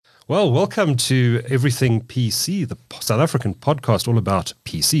Well, welcome to Everything PC, the South African podcast all about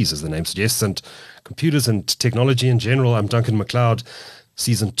PCs, as the name suggests, and computers and technology in general. I'm Duncan McLeod,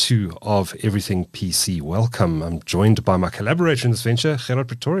 Season 2 of Everything PC. Welcome. I'm joined by my collaborator in this venture, Gerard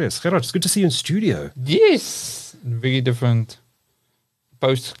Pretorius. Gerard, it's good to see you in studio. Yes, very different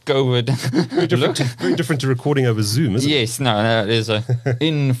post-COVID. Very different to recording over Zoom, isn't it? Yes, no, it is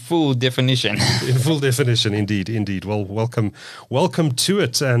in full definition. In full definition, indeed. Well, welcome to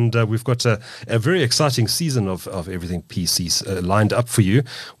it, and we've got a very exciting season of Everything PCs lined up for you.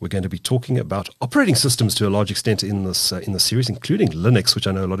 We're going to be talking about operating systems to a large extent in this series, including Linux, which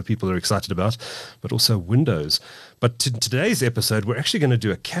I know a lot of people are excited about, but also Windows. But today's episode, we're actually going to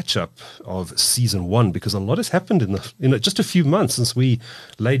do a catch-up of Season 1 because a lot has happened in just a few months since we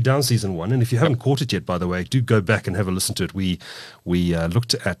laid down Season 1. And if you haven't caught it yet, by the way, do go back and have a listen to it. We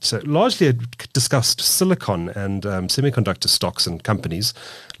looked at, largely discussed silicon and semiconductor stocks and companies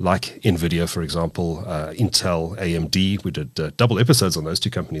like NVIDIA, for example, Intel, AMD. We did double episodes on those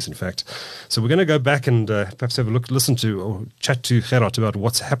two companies, in fact. So we're going to go back and perhaps have a look, listen to, or chat to Gerard about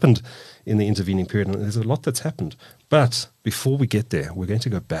what's happened in the intervening period. And there's a lot that's happened. But before we get there, we're going to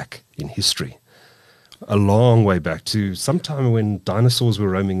go back in history, a long way back to sometime when dinosaurs were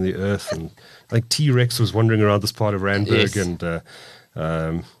roaming the earth, and I think T-Rex was wandering around this part of Randburg, yes. And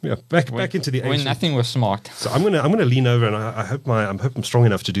back into the ancient. When nothing was smart. So I'm gonna lean over, and I hope I'm strong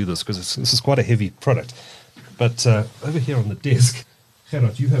enough to do this because this is quite a heavy product. But over here on the desk,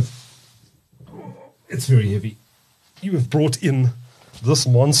 Gerard, it's very heavy. You have brought in this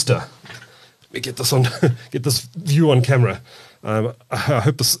monster. Let me get this view on camera. I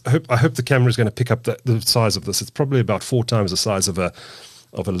hope the camera is going to pick up the size of this. It's probably about 4 times the size of a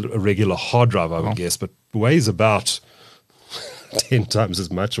regular hard drive, I would guess, but weighs about 10 times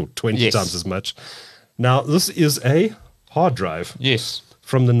as much or 20 times as much. Now, this is a hard drive. Yes.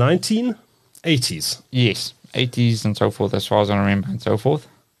 From the 1980s. Yes, 80s and so forth, as far as I remember, and so forth.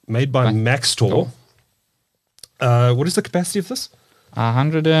 Made by Maxtor. What is the capacity of this?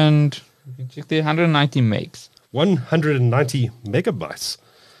 190 megs. 190 megabytes.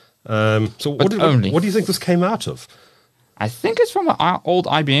 So what do you think this came out of? I think it's from an old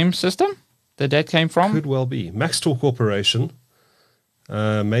IBM system that came from. Could well be. Maxtor Corporation,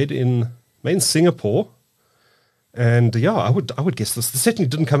 made in Singapore. And yeah, I would guess this certainly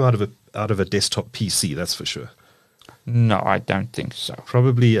didn't come out of a desktop PC, that's for sure. No, I don't think so.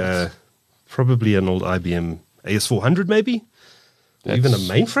 Probably an old IBM AS400 maybe? Or even a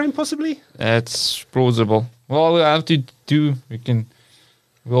mainframe possibly? That's plausible. Well, we'll have to do,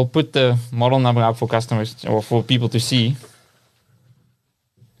 we'll put the model number up for customers or for people to see.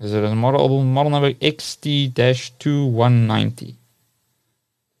 Is it a model number XT-2190?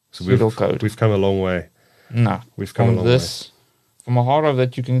 So we've come a long way. No. We've come a long way. From a hard drive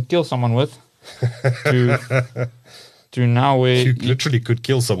that you can kill someone with to now where... You literally could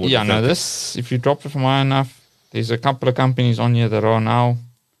kill someone with that. This, if you drop it from high enough, there's a couple of companies on here that are now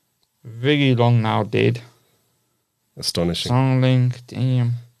very long now dead. Astonishing. SoundLink,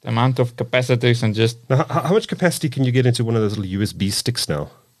 damn. The amount of capacitors and just... Now, how much capacity can you get into one of those little USB sticks now?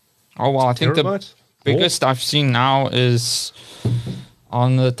 Oh, well, I think the biggest I've seen now is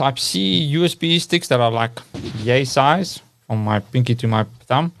on the Type-C USB sticks that are like yay size, from my pinky to my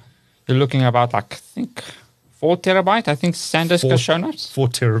thumb. You're looking about like, I think... 4 terabyte, I think SanDisk has shown us. 4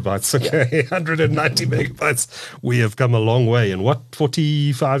 terabytes, okay. Yeah. 190 megabytes. We have come a long way in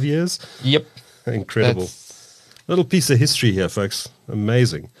 45 years? Yep. Incredible. Little piece of history here, folks.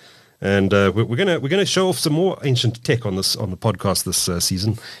 Amazing. And we're gonna show off some more ancient tech on the podcast this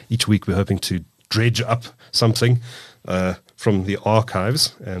season. Each week we're hoping to dredge up something from the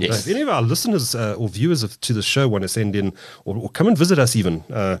archives. And if any of our listeners or viewers to the show want to send in or come and visit us even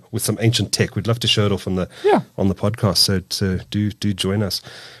with some ancient tech, we'd love to show it off on the podcast. So do join us.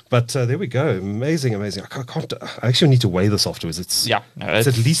 But there we go. Amazing. I actually need to weigh this afterwards. It's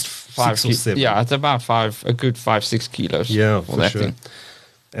at least 6 or 7. Yeah, it's about a good 5-6 kilos. Yeah, for sure. Thing.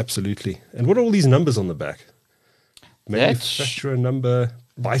 Absolutely. And what are all these numbers on the back? Manufacturer number,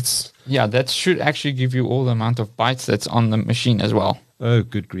 bytes. Yeah, that should actually give you all the amount of bytes that's on the machine as well. Oh,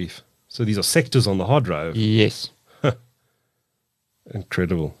 good grief. So these are sectors on the hard drive? Yes.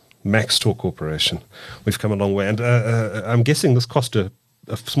 Incredible. Maxtor Corporation. We've come a long way. And I'm guessing this cost a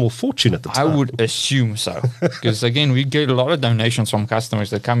small fortune at the time. I would assume so. Because, again, we get a lot of donations from customers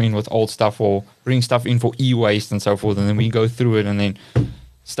that come in with old stuff or bring stuff in for e-waste and so forth. And then we go through it, and then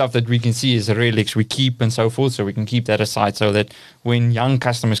stuff that we can see is relics we keep and so forth, so we can keep that aside so that when young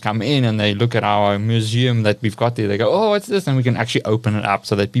customers come in and they look at our museum that we've got there, they go, oh, what's this? And we can actually open it up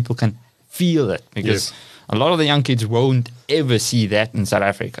so that people can feel it. Because a lot of the young kids won't ever see that in South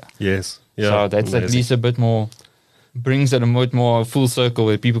Africa. Yes. Yeah. So that's at least a bit more, brings it a bit more full circle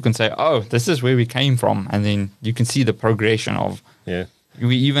where people can say, oh, this is where we came from. And then you can see the progression of, Yeah.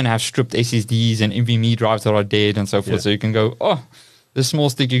 we even have stripped SSDs and NVMe drives that are dead and so forth. Yeah. So you can go, oh, the small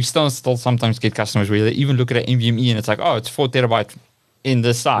stick, you still sometimes get customers where they even look at an NVMe and it's like, oh, it's 4 terabyte in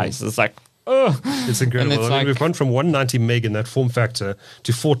this size. It's like, oh. It's incredible. And it's we've gone from 190 meg in that form factor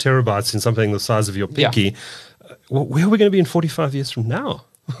to 4 terabytes in something the size of your pinky. Where are we going to be in 45 years from now?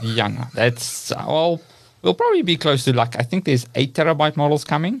 Yeah, no, that's, well, we'll probably be close to like, I think there's 8 terabyte models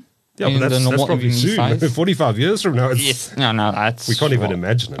coming. Yeah, but that's probably NVMe soon. size. 45 years from now, it's, Yes, no, that's, we can't even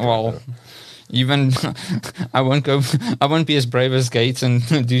imagine it. Well, even I won't be as brave as Gates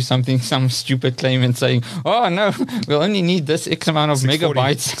and do some stupid claim and saying, oh no, we'll only need this X amount of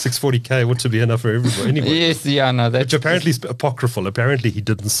megabytes. 640K ought to be enough for everybody anyway. Yes, yeah, no, that's Which apparently is apocryphal. Apparently he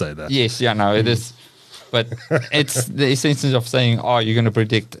didn't say that. yes, yeah, no, it is. But it's the essence of saying, oh, you're going to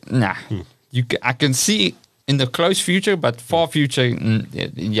predict. Nah, I can see in the close future, but far future,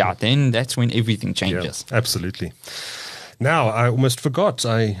 then that's when everything changes. Yeah, absolutely. Now, I almost forgot.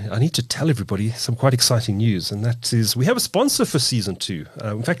 I need to tell everybody some quite exciting news, and that is we have a sponsor for Season 2.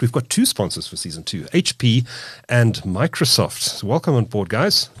 In fact, we've got 2 sponsors for Season 2, HP and Microsoft. So welcome on board,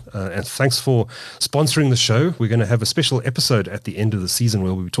 guys, and thanks for sponsoring the show. We're going to have a special episode at the end of the season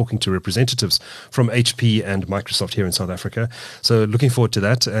where we'll be talking to representatives from HP and Microsoft here in South Africa. So looking forward to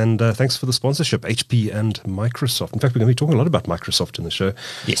that, and thanks for the sponsorship, HP and Microsoft. In fact, we're going to be talking a lot about Microsoft in the show.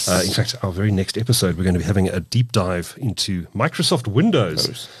 Yes. In fact, our very next episode, we're going to be having a deep dive into Microsoft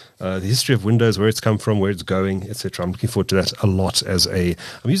Windows, the history of Windows, where it's come from, where it's going, etc. I'm looking forward to that a lot. I'm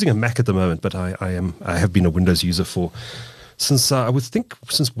using a Mac at the moment, but I have been a Windows user since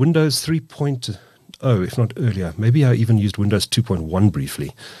Windows 3.0, if not earlier. Maybe I even used Windows 2.1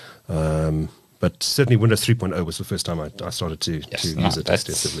 briefly, but certainly Windows 3.0 was the first time I started to use it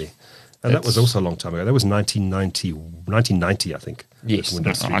extensively. And that was also a long time ago. That was 1990, I think. Yes,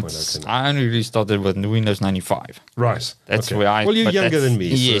 Windows 3.0 came out. I only really started with Windows 95. Right. That's okay. where I. Well, you're but younger than me.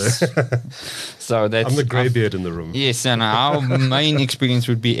 Yes. So. So that's. I'm the greybeard in the room. Yes, and our main experience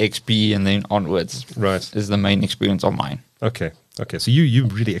would be XP, and then onwards. Right. Is the main experience of mine. Okay. So you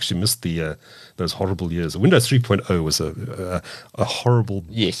really actually missed those horrible years. Windows 3.0 was a horrible,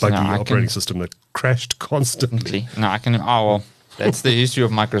 buggy operating system that crashed constantly. No, I can. Oh well. That's the history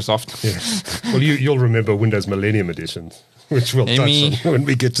of Microsoft. Yes. Well, you'll remember Windows Millennium Edition, which we'll touch on when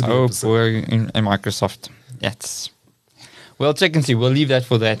we get to the episode. We're in Microsoft. We'll check and see. We'll leave that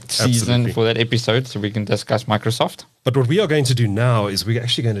for that season, for that episode, so we can discuss Microsoft. But what we are going to do now is we're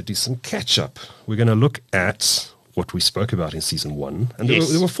actually going to do some catch-up. We're going to look at what we spoke about in Season 1. And there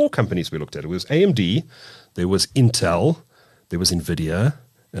were 4 companies we looked at. It was AMD, there was Intel, there was NVIDIA,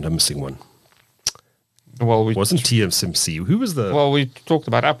 and I'm missing one. Well, it wasn't TSMC. Who was the... Well, we talked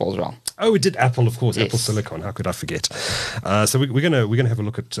about Apple as well. Oh, we did Apple, of course. Yes. Apple Silicon. How could I forget? So we're gonna have a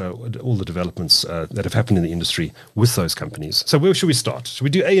look at all the developments that have happened in the industry with those companies. So where should we start? Should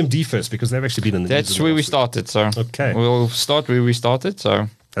we do AMD first because they've actually been in the news? That's where we started. So okay, we'll start where we started. So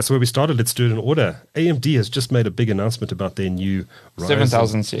that's where we started. Let's do it in order. AMD has just made a big announcement about their new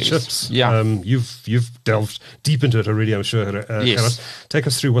 7000 series chips. Yeah, you've delved deep into it already, I'm sure. Yes. Take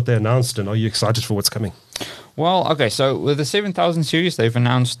us through what they announced, and are you excited for what's coming? Well, okay, so with the 7000 series, they've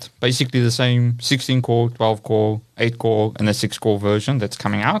announced basically the same 16-core, 12-core, 8-core, and the 6-core version that's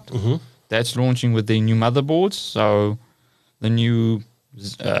coming out. Mm-hmm. That's launching with the new motherboards. So the new,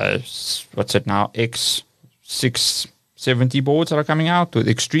 what's it now, X670 boards that are coming out with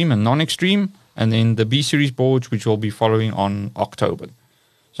extreme and non-extreme, and then the B-series boards, which will be following on October.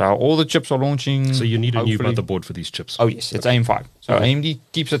 So all the chips are launching. So you need a new motherboard for these chips. Oh, yes. It's AM5. So AMD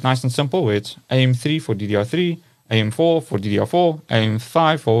keeps it nice and simple, where it's AM3 for DDR3, AM4 for DDR4,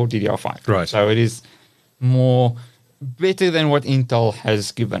 AM5 for DDR5. Right. So it is better than what Intel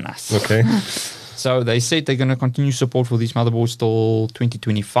has given us. Okay. So they said they're going to continue support for these motherboards till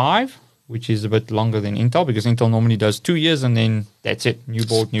 2025, which is a bit longer than Intel, because Intel normally does 2 years and then that's it. New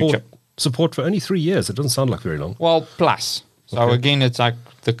board, new chip. Support for only 3 years. It doesn't sound like very long. Well, plus. So again, it's like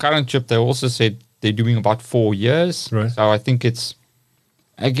the current chip, they also said they're doing about 4 years. Right. So I think it's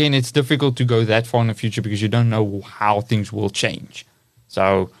difficult to go that far in the future because you don't know how things will change.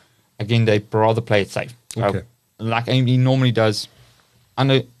 So again, they rather play it safe. So like AMD normally does,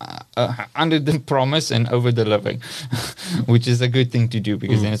 under the promise and over delivering, which is a good thing to do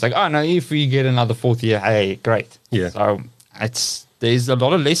because then it's like, oh no, if we get another 4th year, hey, great. Yeah. So there's a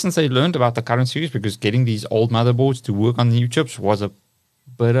lot of lessons they learned about the current series because getting these old motherboards to work on new chips was a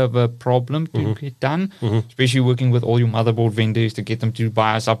bit of a problem to get done, especially working with all your motherboard vendors to get them to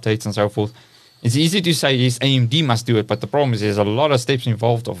BIOS updates and so forth. It's easy to say, yes, AMD must do it, but the problem is there's a lot of steps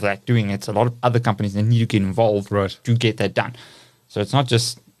involved of that doing it. It's a lot of other companies that need to get involved Right. to get that done. So it's not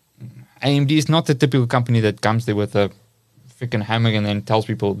just AMD is not the typical company that comes there with a freaking hammer and then tells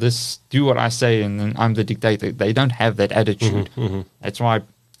people, this, do what I say, and then I'm the dictator. They don't have that attitude. That's why,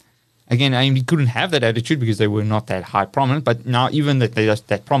 again, AMD couldn't have that attitude because they were not that high prominent, but now even that they're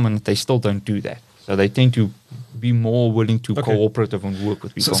that prominent, they still don't do that. So they tend to be more willing to cooperative and work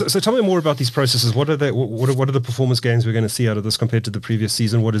with people. So tell me more about these processes. What are they? What are the performance gains we're going to see out of this compared to the previous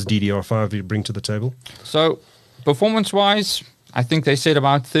season? What does DDR5 bring to the table? So performance-wise, I think they said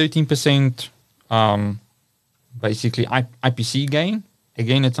about 13% basically IPC gain.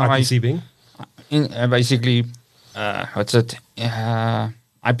 Again, it's not IPC being? basically, what's it?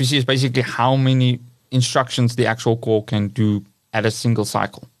 IPC is basically how many instructions the actual core can do at a single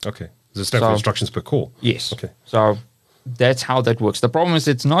cycle. Okay. Does it stand for instructions per core? Yes. Okay. So that's how that works. The problem is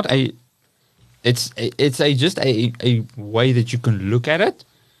it's not just a way that you can look at it,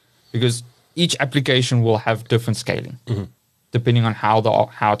 because each application will have different scaling depending on how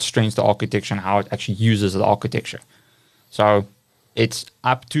it strains the architecture and how it actually uses the architecture. So it's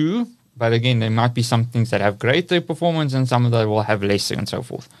up to, but again, there might be some things that have greater performance and some that will have lesser and so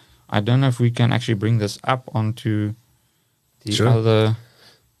forth. I don't know if we can actually bring this up onto the other.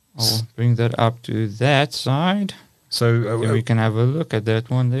 I'll bring that up to that side. So we can have a look at that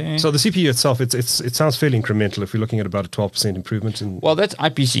one there. So the CPU itself, it sounds fairly incremental if you're looking at about a 12% improvement. Well, that's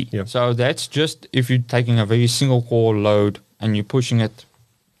IPC. Yeah. So that's just if you're taking a very single core load and you're pushing it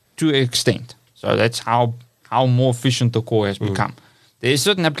to an extent. So that's how more efficient the core has become. There's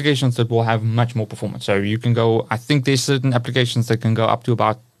certain applications that will have much more performance. So you can go, I think there's certain applications that can go up to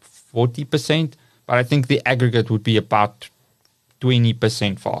about 40%, but I think the aggregate would be about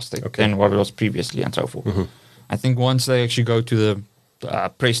 20% faster than what it was previously and so forth. I think once they actually go to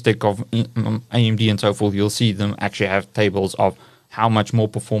the press deck of AMD and so forth, you'll see them actually have tables of how much more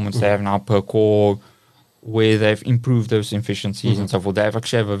performance they have now per core, where they've improved those efficiencies and so forth. They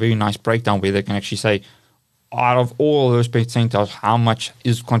actually have a very nice breakdown where they can actually say, out of all those percentiles, how much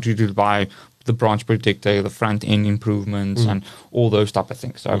is contributed by the branch protector, the front end improvements, and all those type of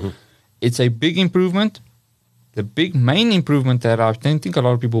things. So it's a big improvement. The big main improvement that I don't think a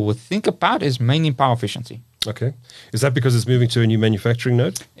lot of people would think about is mainly power efficiency. Okay. Is that because it's moving to a new manufacturing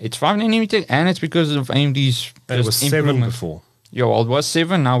node? It's 5 nanometer, and it's because of AMD's And it was 7 before. Yeah, well, it was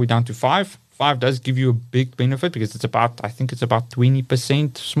 7. Now we're down to 5. 5 does give you a big benefit because I think it's about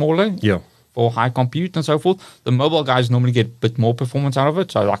 20% smaller. Yeah. For high compute and so forth. The mobile guys normally get a bit more performance out of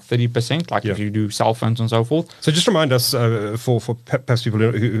it, so like 30%, like if you do cell phones and so forth. So just remind us, for perhaps people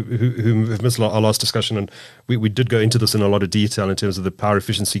who have missed our last discussion, and we did go into this in a lot of detail in terms of the power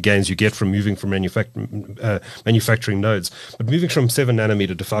efficiency gains you get from moving from manufacturing nodes. But moving from 7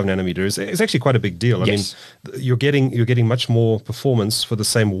 nanometer to 5 nanometer is actually quite a big deal. I mean, you're getting much more performance for the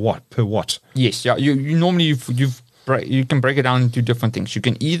same watt per watt. Yes, yeah. You normally you can break it down into different things. You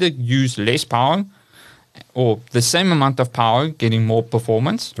can either use less power or the same amount of power getting more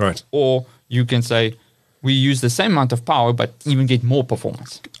performance. Right. Or you can say we use the same amount of power but even get more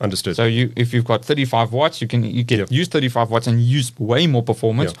performance. Understood. So if you've got 35 watts, you use 35 watts and use way more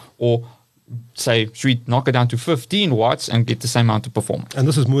performance, or say should we knock it down to 15 watts and get the same amount of performance. And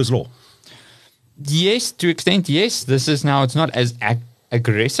this is Moore's law. Yes, to extent, yes. This is now, it's not as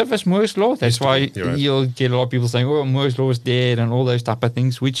aggressive as Moore's law. That's why you'll get a lot of people saying, oh, Moore's law is dead and all those type of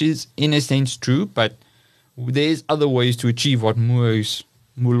things, which is in a sense true, but there's other ways to achieve what Moore's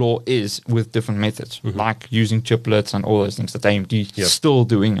law is with different methods, like using chiplets and all those things that AMD is still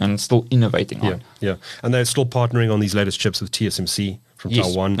doing and still innovating on. Yeah, and they're still partnering on these latest chips with TSMC from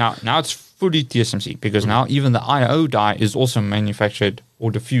Taiwan. Now it's fully TSMC, because now even the I/O die is also manufactured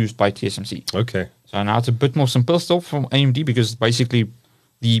or diffused by TSMC. Okay. So now it's a bit more simple still from AMD, because basically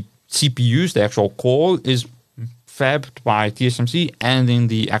the CPUs, the actual core, is fabbed by TSMC, and then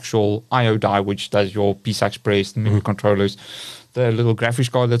the actual I/O die, which does your PCI Express, the memory controllers, the little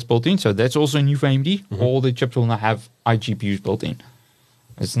graphics card that's built in. So that's also new for AMD. All the chips will now have iGPUs built in.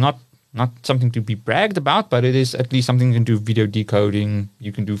 It's not something to be bragged about, but it is at least something you can do video decoding.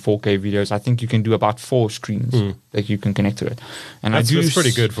 You can do 4K videos. I think you can do about 4 screens that you can connect to it. And that's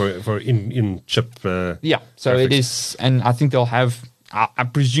pretty good for in chip. So graphics. It is, and I think they'll have. I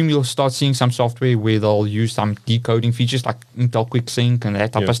presume you'll start seeing some software where they'll use some decoding features like Intel QuickSync and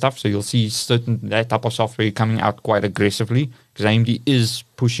that type of stuff. So you'll see that type of software coming out quite aggressively, because AMD is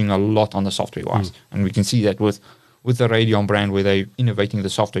pushing a lot on the software wise, and we can see that with the Radeon brand, where they're innovating the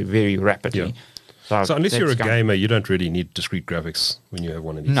software very rapidly. So unless you're a gamer, you don't really need discrete graphics when you have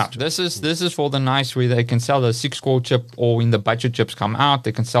one of these. No, this is for the nice, where they can sell the 6-core chip, or when the budget chips come out,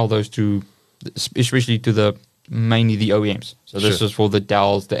 they can sell those to especially to the mainly the OEMs. So this Sure. is for the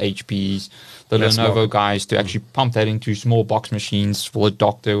Dells, the HPs, the Mass Lenovo market. guys to actually pump that into small box machines for the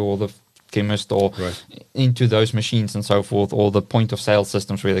doctor or the chemist or Right. into those machines and so forth, or the point of sale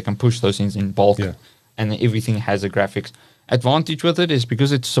systems where they can push those things in bulk Yeah. and then everything has a graphics. Advantage with it is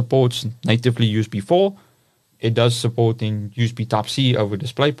because it supports natively USB 4, it does support in USB Type-C over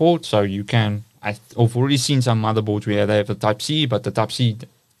DisplayPort, so you can, I've already seen some motherboards where they have a Type-C, but the Type-C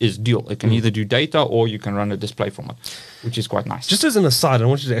is dual. It can either do data or you can run a display from it, which is quite nice. Just as an aside, I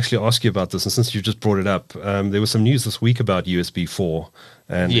wanted to actually ask you about this, and since you just brought it up, there was some news this week about USB 4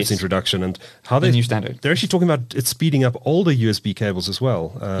 and its Yes. introduction, and how The new standard. They're actually talking about it speeding up older USB cables as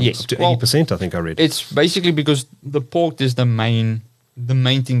well. Yes. Up to Well, 80%, I think I read. It's basically because the port is the main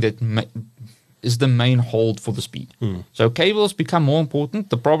thing that is the main hold for the speed. So cables become more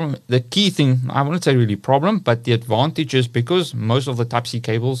important. The key thing, I wouldn't say really problem, but the advantage is because most of the Type-C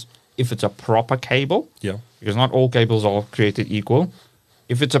cables, if it's a proper cable, Yeah. because not all cables are created equal,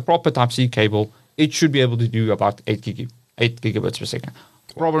 if it's a proper Type-C cable, it should be able to do about 8 gigabits per second.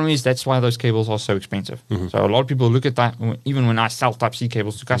 Problem is that's why those cables are so expensive. So a lot of people look at that, even when I sell Type-C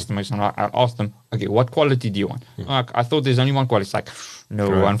cables to customers, and I ask them, okay, what quality do you want? I thought there's only one quality. It's like, no,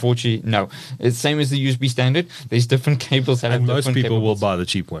 Right. unfortunately, no. It's same as the USB standard. There's different cables that And have most different people will cables. buy the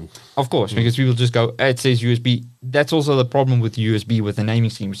cheap one. Of course, because people just go, it says USB. That's also the problem with USB, with the naming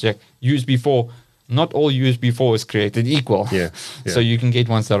scheme. It's like USB 4, not all USB 4 is created equal. Yeah, yeah. So you can get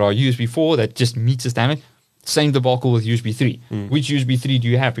ones that are USB 4 that just meets the standard. Same debacle with USB 3. Which USB 3 do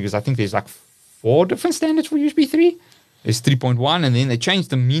you have? Because I think there's like 4 different standards for USB 3. There's 3.1, and then they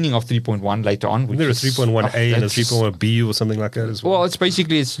changed the meaning of 3.1 later on. Isn't there a 3.1A and a 3.1B or something like that as well? Well, it's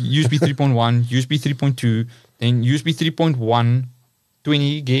basically USB 3.1, USB 3.2, then USB 3.1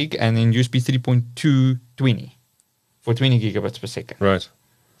 20 gig, and then USB 3.2 20 for 20 gigabits per second. Right.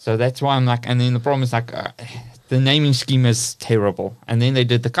 So that's why I'm like, and then the problem is like, the naming scheme is terrible. And then they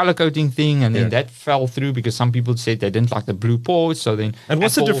did the color coding thing, and then Yeah. that fell through because some people said they didn't like the blue ports. So then, And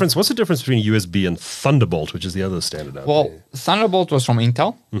what's the Apple- difference? What's the difference between USB and Thunderbolt, which is the other standard out Well, there? Thunderbolt was from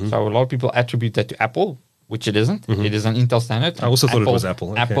Intel, Mm-hmm. so a lot of people attribute that to Apple, which it isn't. It is an Intel standard. I also thought it was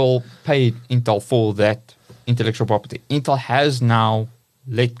Apple. Okay. Apple paid Intel for that intellectual property. Intel has now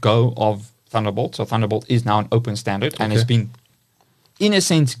let go of Thunderbolt, so Thunderbolt is now an open standard and it's Okay. been, in a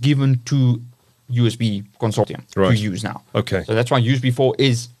sense, given to USB consortium Right. to use now. Okay. So that's why USB 4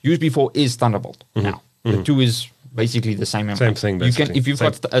 is Thunderbolt now. The 2 is basically the same. Same thing, You can, basically. if you've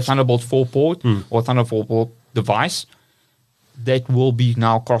Same. got a Thunderbolt 4 port or Thunderbolt 4 device, that will be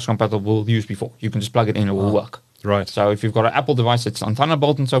now cross-compatible with USB 4. You can just plug it in, it will work. Right. So if you've got an Apple device that's on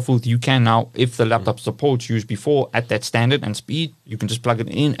Thunderbolt and so forth, you can now, if the laptop supports USB 4 at that standard and speed, you can just plug it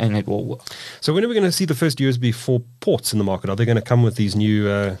in and it will work. So when are we going to see the first USB 4 ports in the market? Are they going to come with these new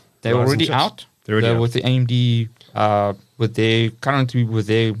They're Ryzen already chips? out. They're already out. With the AMD, with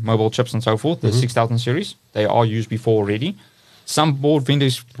their mobile chips and so forth, the 6000 series, they are USB 4 already. Some board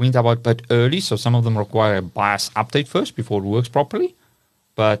vendors went about a bit early, so some of them require a BIOS update first before it works properly.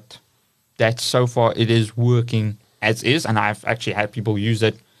 But that's so far it is working as is, and I've actually had people use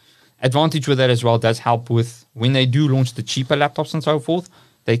it. Advantage with that as well does help with when they do launch the cheaper laptops and so forth.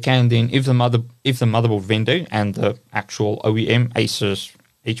 They can then, if the motherboard vendor and the actual OEM, Asus,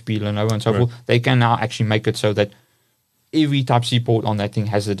 HP, Lenovo, and so Right. forth, they can now actually make it so that every Type-C port on that thing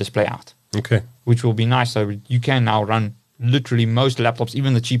has the display out, Okay. which will be nice. So you can now run literally most laptops,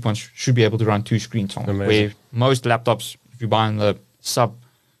 even the cheap ones, should be able to run 2 screens on it. Amazing. Where most laptops, if you buy in the sub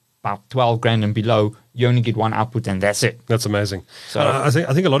about 12 grand and below, you only get one output and that's it. That's amazing. So- I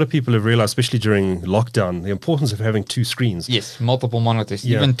think a lot of people have realized, especially during lockdown, the importance of having 2 screens. Yes, multiple monitors,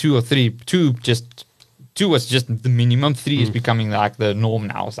 Yeah. even 2 or 3. Two was just the minimum. 3 is becoming like the norm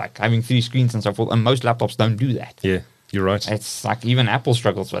now. It's like having 3 screens and so forth, and most laptops don't do that. Yeah, you're right. It's like even Apple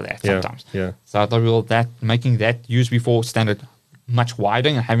struggles with that Yeah, sometimes. yeah. So I thought making that USB 4 standard much wider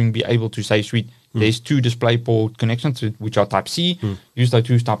and having be able to say, sweet, there's 2 display port connections which are Type-C, use those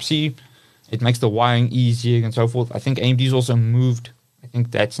 2 Type-C. It makes the wiring easier and so forth. I think AMD's also moved. I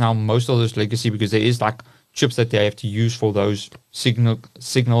think that's now most of this legacy because there is like chips that they have to use for those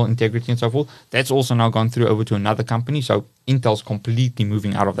signal integrity and so forth. That's also now gone through over to another company. So Intel's completely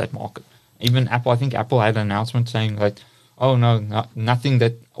moving out of that market. Even Apple, I think Apple had an announcement saying like, oh no, nothing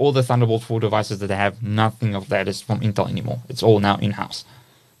that all the Thunderbolt 4 devices that they have, nothing of that is from Intel anymore. It's all now in-house.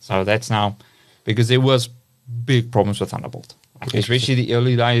 So that's now because there was big problems with Thunderbolt. Like, especially the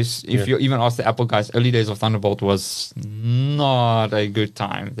early days. If you even ask the Apple guys, early days of Thunderbolt was not a good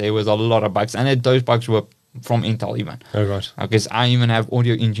time. There was a lot of bugs, and those bugs were from Intel even. Oh, right. Because I even have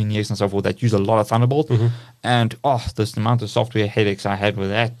audio engineers and so forth that use a lot of Thunderbolt. And this amount of software headaches I had with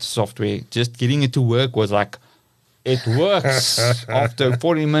that software, just getting it to work was like, it works after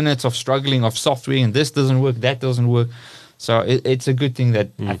 40 minutes of struggling of software, and this doesn't work, that doesn't work. So it's a good thing that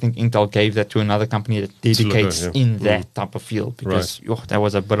I think Intel gave that to another company that dedicates in that type of field, because that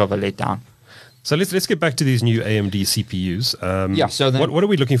was a bit of a letdown. So let's get back to these new AMD CPUs. So then, what are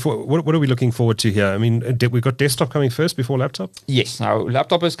we looking for? What are we looking forward to here? I mean, we've got desktop coming first before laptop. Yes. Now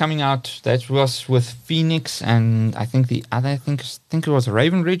laptop is coming out. That was with Phoenix, and I think the other, I think it was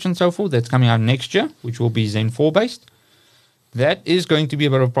Raven Ridge and so forth. That's coming out next year, which will be Zen 4 based. That is going to be a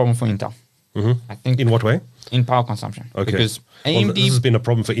bit of a problem for Intel. I think. In what way? In power consumption. Okay. Because AMD, this has been a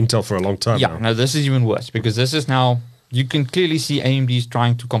problem for Intel for a long time. Yeah. No, this is even worse, because this is now, you can clearly see AMD is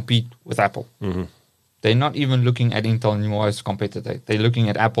trying to compete with Apple. They're not even looking at Intel anymore as a competitor. They're looking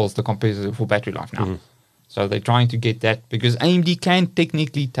at Apple as the competitor for battery life now. So they're trying to get that, because AMD can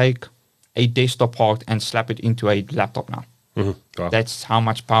technically take a desktop part and slap it into a laptop now. Wow. That's how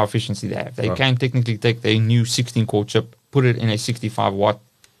much power efficiency they have. They can technically take their new 16-core chip, put it in a 65-watt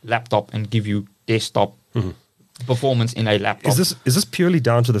laptop, and give you desktop performance in a laptop. Is this purely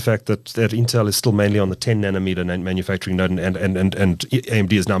down to the fact that Intel is still mainly on the 10 nanometer manufacturing node, and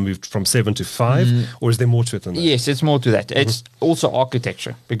AMD has now moved from 7 to 5, or is there more to it than that? Yes, it's more to that. It's also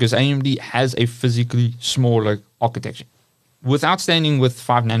architecture, because AMD has a physically smaller architecture. Without standing with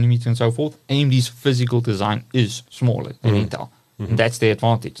 5 nanometer and so forth, AMD's physical design is smaller than Intel. And that's their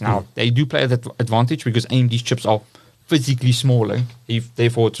advantage. Now, they do play that advantage because AMD's chips are physically smaller.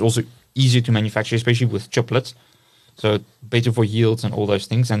 Therefore, it's also easier to manufacture, especially with chiplets. So better for yields and all those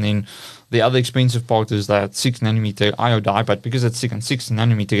things. And then the other expensive part is that 6 nanometer IO die, but because it's 6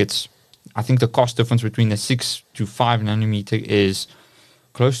 nanometer, I think the cost difference between the 6 to 5 nanometer is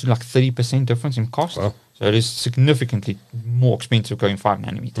close to like 30% difference in cost. Wow. So it is significantly more expensive going 5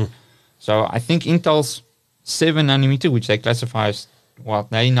 nanometer. So I think Intel's 7 nanometer, which they classify as, well,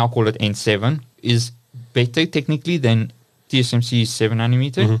 they now call it N7, is better technically than TSMC's 7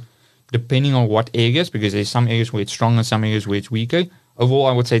 nanometer. Depending on what areas, because there's some areas where it's stronger, some areas where it's weaker. Overall,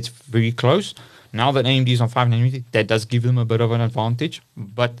 I would say it's very close. Now that AMD is on 5 nanometer, that does give them a bit of an advantage.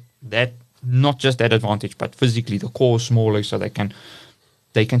 But that, not just that advantage, but physically the core is smaller, so they can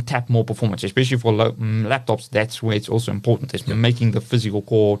tap more performance, especially for laptops. That's where it's also important. It's making the physical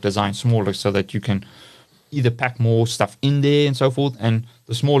core design smaller, so that you can either pack more stuff in there and so forth. And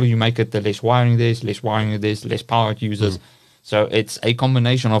the smaller you make it, the less wiring there's, less power it uses. So it's a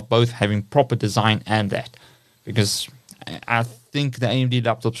combination of both having proper design and that. Because I think the AMD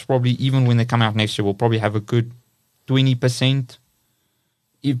laptops probably, even when they come out next year, will probably have a good 20%,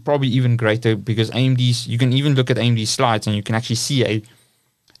 probably even greater, because AMD's, you can even look at AMD slides and you can actually see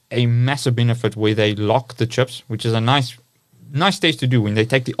a massive benefit where they lock the chips, which is a nice stage to do when they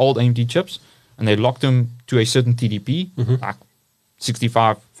take the old AMD chips and they lock them to a certain TDP, like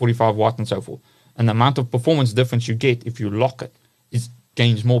 65, 45 watt and so forth. And the amount of performance difference you get if you lock it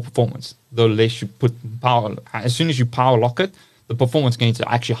gains more performance. The less you put power, as soon as you power lock it, the performance gains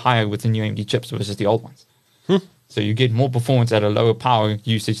are actually higher with the new AMD chips versus the old ones. So you get more performance at a lower power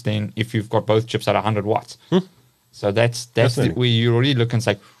usage than if you've got both chips at 100 watts. So that's where you already look and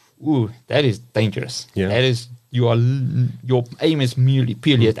say, ooh, that is dangerous. Yeah. That is, your aim is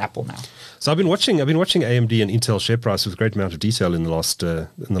purely at Apple now. So I've been watching AMD and Intel share price with a great amount of detail in the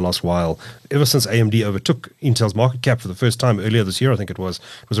last while. Ever since AMD overtook Intel's market cap for the first time earlier this year, I think it was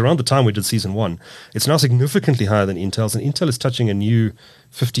around the time we did season 1. It's now significantly higher than Intel's, and Intel is touching a new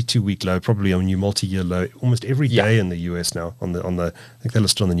 52-week low, probably a new multi-year low, almost every day in the US now. On the I think they're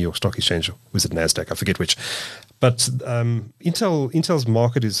listed on the New York Stock Exchange, or was it Nasdaq? I forget which. But Intel's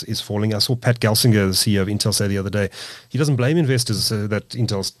market is falling. I saw Pat Gelsinger, the CEO of Intel, say the other day he doesn't blame investors that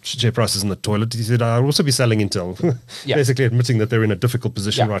Intel's share price is in the toilet. He said, I'll also be selling Intel, basically admitting that they're in a difficult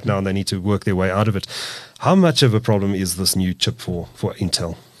position right now and they need to work their way out of it. How much of a problem is this new chip for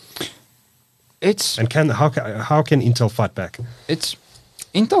Intel? How can Intel fight back?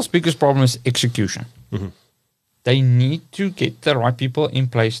 Intel's biggest problem is execution. They need to get the right people in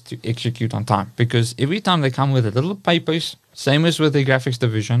place to execute on time, because every time they come with little papers, same as with the graphics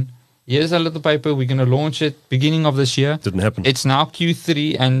division, here's a little paper, we're going to launch it beginning of this year. Didn't happen. It's now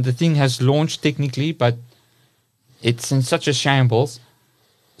Q3 and the thing has launched technically, but it's in such a shambles.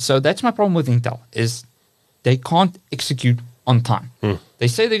 So that's my problem with Intel, is they can't execute on time. They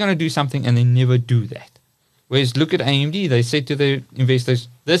say they're going to do something and they never do that. Whereas look at AMD, they say to their investors,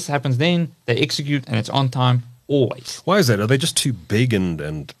 this happens then, they execute and it's on time always. Why is that? Are they just too big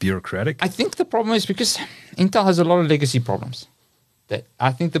and bureaucratic? I think the problem is because Intel has a lot of legacy problems. That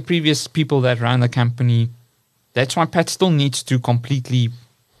I think the previous people that ran the company that's why Pat still needs to completely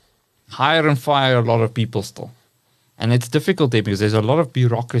hire and fire a lot of people still. And it's difficult there because there's a lot of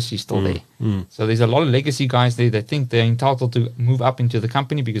bureaucracy still there. So there's a lot of legacy guys there that think they're entitled to move up into the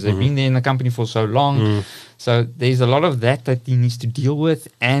company because they've been there in the company for so long. So there's a lot of that he needs to deal with.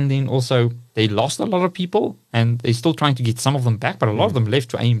 And then also they lost a lot of people and they're still trying to get some of them back, but a lot of them left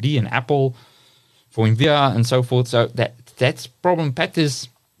to AMD and Apple for NVIDIA and so forth. So that's problem.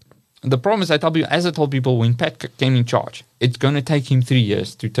 The problem is, as I told people, when Pat came in charge, it's going to take him 3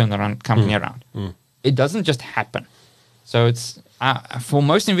 years to turn the company around. It doesn't just happen. So it's for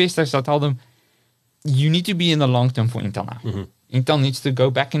most investors, I tell them, you need to be in the long term for Intel now. Intel needs to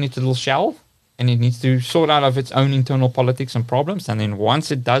go back in its little shell, and it needs to sort out of its own internal politics and problems. And then once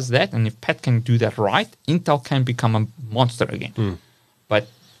it does that, and if Pat can do that right, Intel can become a monster again. But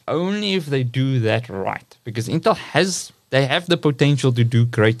only if they do that right, because Intel they have the potential to do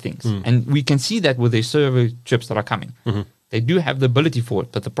great things. And we can see that with their server chips that are coming. They do have the ability for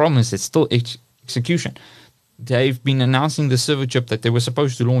it, but the problem is it's still execution. They've been announcing the server chip that they were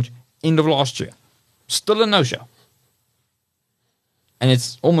supposed to launch end of last year. Still a no-show. And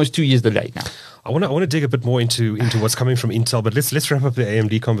it's almost 2 years delayed now. I want to dig a bit more into what's coming from Intel, but let's wrap up the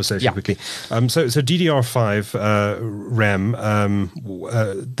AMD conversation quickly. So DDR5 RAM.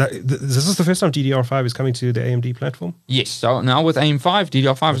 This is the first time DDR5 is coming to the AMD platform. Yes. So now with AM5,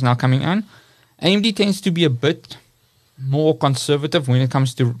 DDR5 is now coming on. AMD tends to be a bit more conservative when it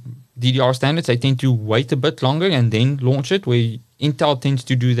comes to DDR standards. They tend to wait a bit longer and then launch it, where Intel tends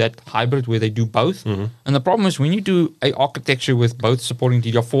to do that hybrid where they do both. And the problem is when you do a architecture with both supporting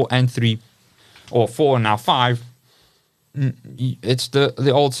DDR4 and 3, or 4 and now 5, it's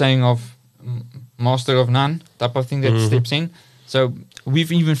the old saying of master of none type of thing that steps in. So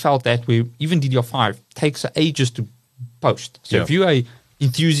we've even felt that even DDR5 takes ages to post. So if you're a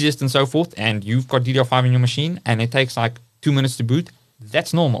enthusiast and so forth, and you've got DDR5 in your machine, and it takes like 2 minutes to boot,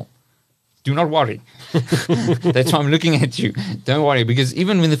 that's normal. Do not worry. That's why I'm looking at you. Don't worry, because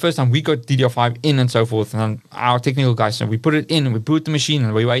even when the first time we got DDR5 in and so forth, and our technical guys said we put it in and we boot the machine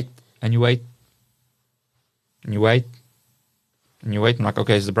and we wait and you wait and you wait and you wait. I'm like,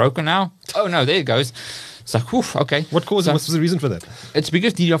 okay, is it broken now? Oh no, there it goes. It's like, whew, okay. What's the reason for that? It's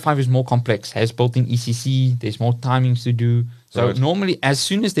because DDR5 is more complex, has built-in ECC, there's more timings to do. So normally, as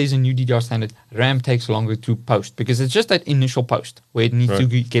soon as there's a new DDR standard, RAM takes longer to post because it's just that initial post where it needs to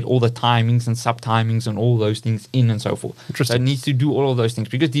get all the timings and sub-timings and all those things in and so forth. So it needs to do all of those things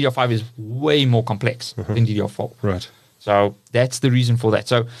because DDR5 is way more complex than DDR4. Right. So that's the reason for that.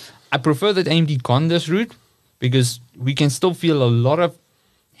 So I prefer that AMD gone this route because we can still feel a lot of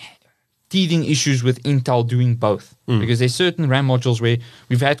teething issues with Intel doing both. Because there's certain RAM modules where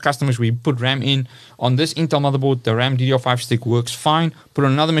we've had customers where you put RAM in on this Intel motherboard, the RAM DDR5 stick works fine, put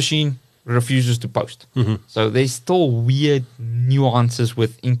on another machine, refuses to post. So there's still weird nuances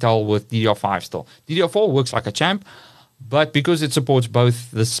with Intel with DDR5 still. DDR4 works like a champ, but because it supports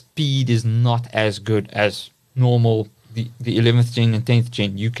both, the speed is not as good as normal, the 11th gen and 10th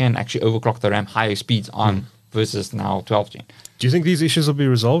gen. You can actually overclock the RAM higher speeds on versus now 12th gen. Do you think these issues will be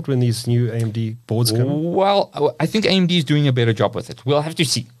resolved when these new AMD boards come? Well, I think AMD is doing a better job with it. We'll have to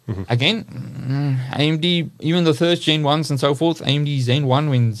see. Again, AMD, even the third gen ones and so forth, AMD Zen 1,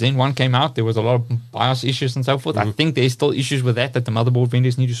 when Zen 1 came out, there was a lot of BIOS issues and so forth. I think there's still issues with that the motherboard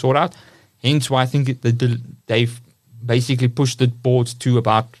vendors need to sort out. Hence why I think they've basically pushed the boards to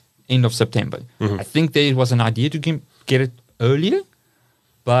about end of September. I think there was an idea to get it earlier.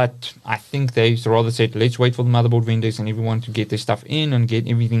 But I think they rather said, let's wait for the motherboard vendors and everyone to get their stuff in and get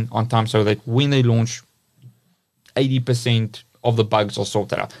everything on time so that when they launch, 80% of the bugs are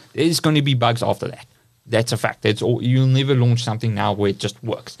sorted out. There's going to be bugs after that. That's a fact. You'll never launch something now where it just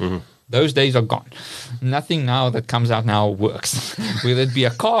works. Those days are gone. Nothing now that comes out now works. Whether it be a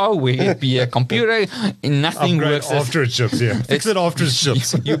car, whether it be a computer, nothing works. After it ships, Fix it after it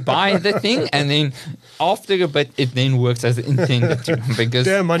ships. You buy the thing, and then after a bit, it then works as intended to. Because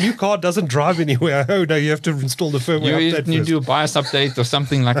damn, my new car doesn't drive anywhere. Oh no, you have to install the firmware update first. You do a BIOS update or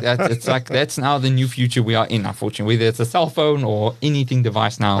something like that. It's like that's now the new future we are in, unfortunately. Whether it's a cell phone or anything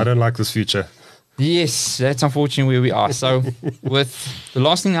device now. I don't like this future. Yes, that's unfortunately where we are. So with the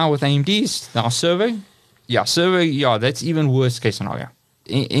last thing now with AMD is our server. That's even worst case scenario.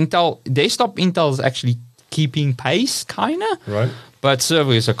 Desktop Intel is actually keeping pace, kind of. Right. But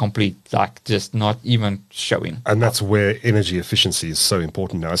server is a complete, just not even showing. And that's where energy efficiency is so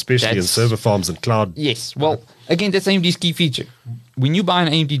important now, especially in server farms and cloud. Yes. Well, again, that's AMD's key feature. When you buy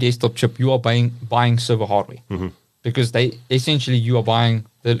an AMD desktop chip, you are buying server hardware. because they essentially you are buying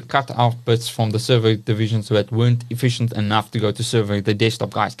the cut out bits from the server divisions that weren't efficient enough to go to server the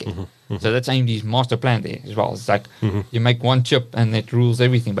desktop guys get. So that's AMD's master plan there as well. It's like you make one chip and it rules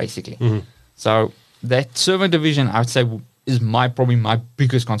everything basically. So that server division, I would say, is probably my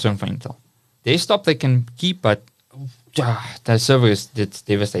biggest concern for Intel. Desktop they can keep, but the server it's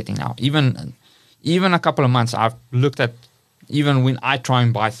devastating now. Even a couple of months, I've looked at, even when I try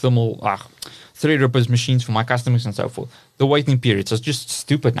and buy Threadripper's machines for my customers and so forth, the waiting periods are just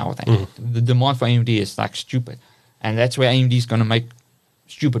stupid now with AMD. The demand for AMD is like stupid. And that's where AMD is going to make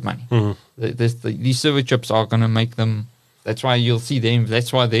stupid money. These server chips are going to make them. That's why you'll see them.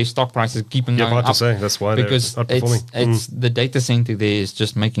 That's why their stock price is keeping going up. To say, that's why because they're outperforming. It's the data center there is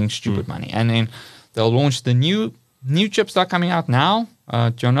just making stupid money. And then they'll launch the new chips that are coming out now,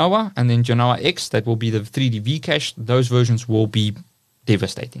 Genoa, and then Genoa X, that will be the 3D V-Cache. Those versions will be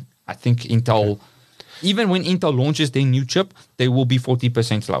devastating. I think Intel, even when Intel launches their new chip, they will be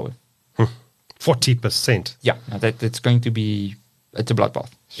 40% slower. 40%? Yeah, it's going to be, it's a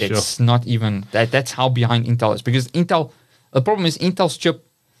bloodbath. Sure. It's not even, that's how behind Intel is. Because Intel, the problem is Intel's chip,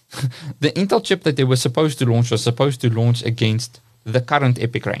 the Intel chip that they were supposed to launch was supposed to launch against the current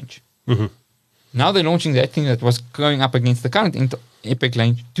EPYC range. Now they're launching that thing that was going up against the current Intel EPYC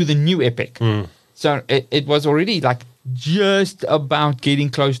range to the new EPYC. So it was already like just about getting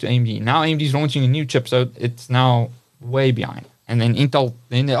close to AMD. Now AMD is launching a new chip, so it's now way behind. And then Intel,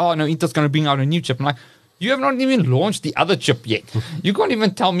 Intel's going to bring out a new chip. I'm like, you have not even launched the other chip yet. You can't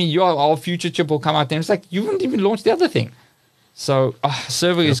even tell me our future chip will come out there. It's like, you haven't even launched the other thing. So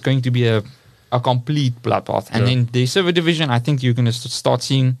server is going to be a complete bloodbath. And then the server division, I think you're going to start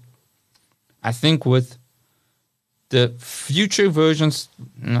seeing, I think with the future versions,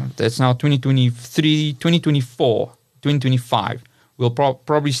 that's now 2023, 2024, 2025, we'll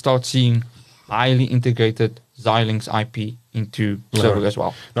probably start seeing highly integrated Xilinx IP into server as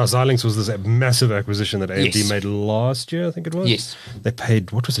well. Now, Xilinx was this massive acquisition that AMD made last year, I think it was. Yes. They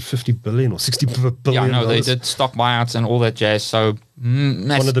paid, what was it, 50 billion or 60 billion? Yeah, no, they did stock buyouts and all that jazz. So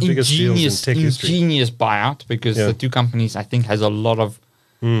one of the biggest deals in tech history. Ingenious buyout, because the two companies, I think, has a lot of...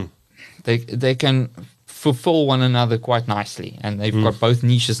 They can fulfill one another quite nicely, and they've got both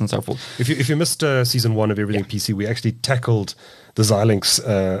niches and so forth. If you missed season 1 of Everything PC, we actually tackled the Xilinx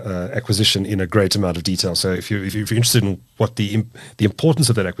acquisition in a great amount of detail. So if you're interested in what the importance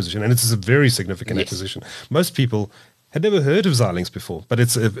of that acquisition, and it's a very significant acquisition. Most people had never heard of Xilinx before, but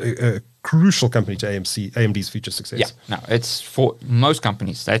it's a crucial company to AMD's future success. Yeah, no, it's for most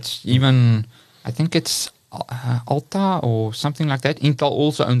companies. That's even, I think it's Alta or something like that. Intel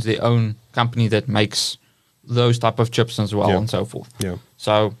also owns their own company that makes those type of chips as well and so forth. Yeah.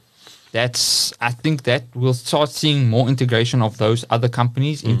 So I think that we'll start seeing more integration of those other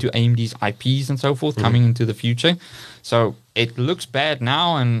companies into AMD's IPs and so forth coming into the future. So it looks bad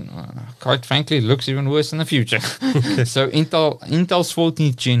now, and quite frankly, it looks even worse in the future. So Intel's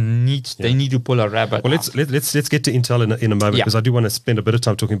 14th gen they need to pull a rabbit. Well, let's get to Intel in a moment, because I do want to spend a bit of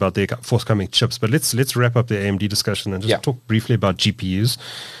time talking about their forthcoming chips. But let's wrap up the AMD discussion and just talk briefly about GPUs.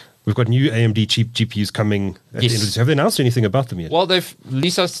 We've got new AMD cheap GPUs coming at the end of this. Have they announced anything about them yet? Well,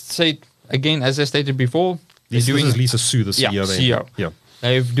 Lisa said, again, as I stated before, this is Lisa Su, the CEO of AMD. CEO. Yeah.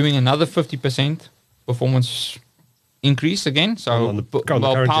 They're doing another 50% performance increase again. So on the current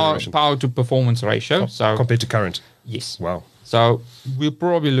generation. Power to performance ratio. So compared to current. Yes. Wow. So we're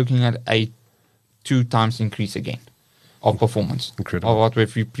probably looking at a 2 times increase again of performance. Incredible. Of what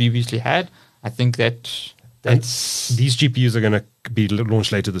we've previously had. I think that's... These GPUs are going to be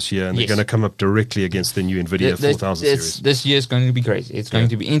launched later this year, and they're going to come up directly against the new NVIDIA 4000 series. This year is going to be crazy. It's going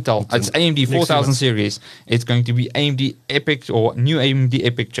to be Intel. It's AMD 4000 series. It's going to be AMD EPYC or new AMD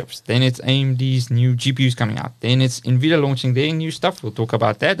EPYC chips. Then it's AMD's new GPUs coming out. Then it's NVIDIA launching their new stuff. We'll talk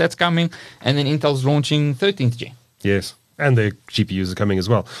about that. That's coming. And then Intel's launching 13th gen. Yes. And their GPUs are coming as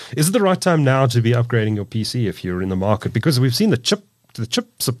well. Is it the right time now to be upgrading your PC if you're in the market? Because we've seen the chip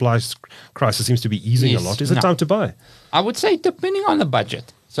supply crisis seems to be easing a lot. Is it time to buy? I would say depending on the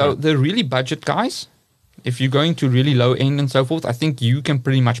budget. So the really budget guys, if you're going to really low end and so forth, I think you can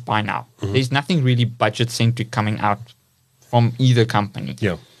pretty much buy now. There's nothing really budget centric coming out from either company.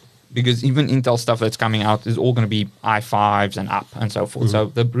 Yeah. Because even Intel stuff that's coming out is all going to be i5s and up and so forth. So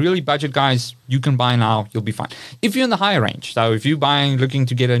the really budget guys, you can buy now, you'll be fine. If you're in the higher range, so if you're looking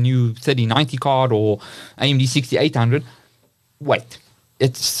to get a new 3090 card or AMD 6800, wait.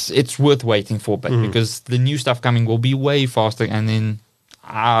 It's worth waiting for, but because the new stuff coming will be way faster. And then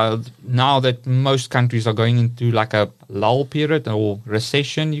now that most countries are going into like a lull period or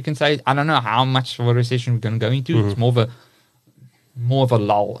recession, you can say, I don't know how much of a recession we're going to go into. It's more of a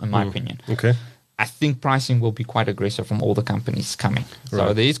lull, in my opinion. Okay. I think pricing will be quite aggressive from all the companies coming. So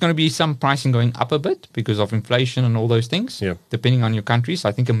Right. there is going to be some pricing going up a bit because of inflation and all those things, Yeah. depending on your countries.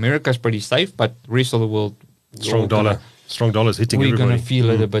 I think America is pretty safe, but the rest of the world, Strong dollar. Strong dollar's hitting we're everybody. going to feel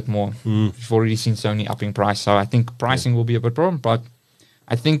it a bit more. We've already seen Sony upping price. So I think pricing will be a bit problem, but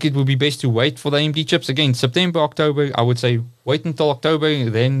I think it would be best to wait for the AMD chips. Again, September, October, I would say wait until October,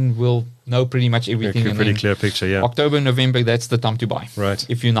 then we'll know pretty much everything. Yeah, and pretty then clear picture, yeah. October, November, that's the time to buy. Right.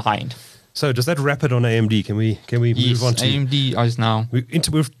 If you're in the high end. So does that wrap it on AMD? Can we Yes, move on to AMD is now.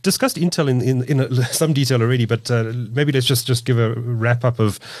 We've discussed Intel in some detail already, but maybe let's just give a wrap up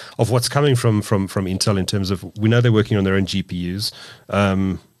of what's coming from Intel in terms of, we know they're working on their own GPUs.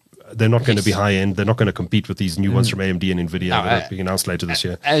 They're not going to be high end. They're not going to compete with these new ones from AMD and Nvidia that are being announced later this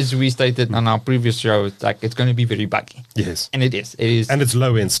year. As we stated on our previous show, it's going to be very buggy. Yes, And it is. It is. and it's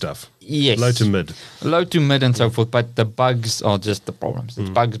low end stuff. Yes. Low to mid. Low to mid and so forth, but the bugs are just the problems. It's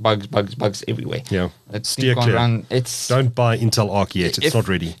bugs everywhere. Yeah. That Steer thing can't clear. run. It's Don't buy Intel Arc yet. It's if- not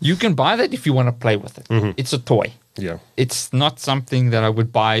ready. You can buy that if you want to play with it. It's a toy. Yeah. It's not something that I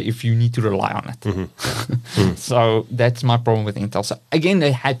would buy if you need to rely on it. So that's my problem with Intel. So again,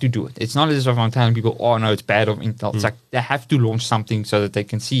 they had to do it. It's not as if I'm telling people, oh no, it's bad of Intel. It's like they have to launch something so that they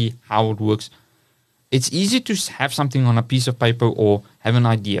can see how it works. It's easy to have something on a piece of paper or have an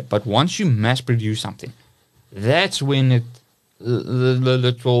idea, but once you mass produce something, that's when the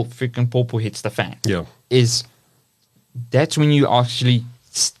literal freaking pawpaw hits the fan. Yeah. That's when you actually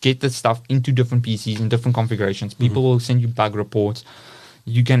get the stuff into different PCs in different configurations. People will send you bug reports.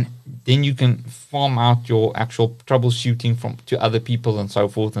 You can farm out your actual troubleshooting to other people and so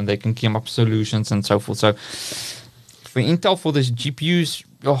forth, and they can come up solutions and so forth. So for Intel, for this GPUs,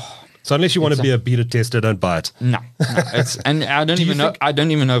 So unless you want to It's be a beta tester, don't buy it. no. It's, and I don't Do you even know. think- I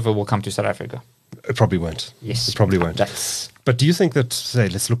don't even know if it will come to South Africa. It probably won't. Yes, It probably won't. That's But do you think that, say,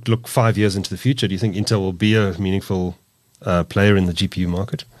 let's look 5 years into the future, do you think Intel will be a meaningful player in the GPU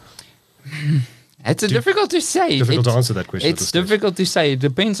market? It's difficult to say. Difficult to answer that question at this It's stage. difficult to say. It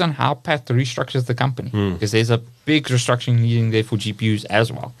depends on how Pat restructures the company, because there's a big restructuring needing there for GPUs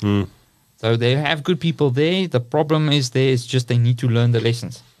as well. So they have good people there. The problem is just they need to learn the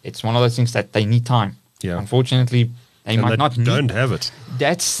lessons. It's one of those things that they need time. Yeah. Unfortunately, they And might they not need. don't have it.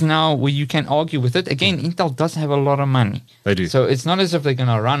 That's now where you can argue with it. Again, Intel does have a lot of money. They do. So it's not as if they're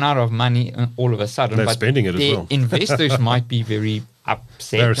going to run out of money all of a sudden. They're but spending it as their well. investors might be very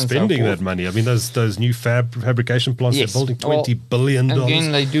upset. They're and so spending forth. that money. I mean, those new fabrication plants, Yes. they're building Well, $20 billion.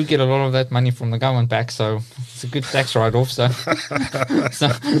 Again, they do get a lot of that money from the government back, so it's a good tax write-off. So,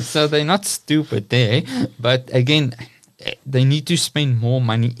 so they're not stupid there. But again, they need to spend more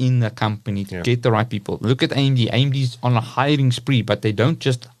money in the company to Yeah. get the right people. Look at AMD. AMD's on a hiring spree, but they don't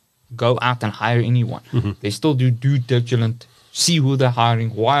just go out and hire anyone. They still do due diligence, see who they're hiring,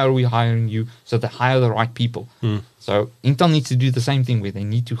 why are we hiring you, so they hire the right people. So Intel needs to do the same thing where they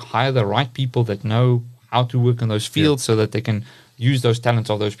need to hire the right people that know how to work in those fields so that they can use those talents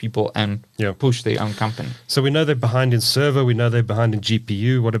of those people and Yeah. push their own company. So we know they're behind in server. We know they're behind in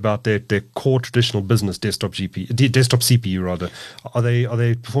GPU. What about their core traditional business desktop desktop CPU rather? Are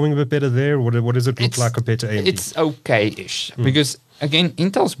they performing a bit better there? What does it look like compared to AMD? It's okay-ish because again,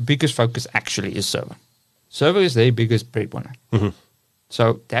 Intel's biggest focus actually is server. Server is their biggest breadwinner.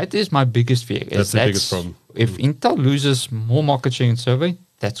 So that is my biggest fear. That's the biggest problem. If Intel loses more market share in server,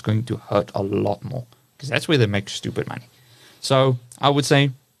 that's going to hurt a lot more because that's where they make stupid money. So I would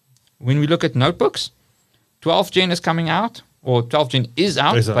say when we look at notebooks, 12th gen is coming out, or 12th gen is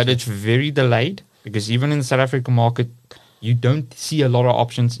out, Is out, but yeah. it's very delayed because even in the South African market, you don't see a lot of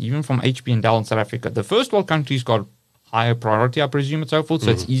options, even from HP and Dell in South Africa. The first world countries got higher priority, I presume, and so forth,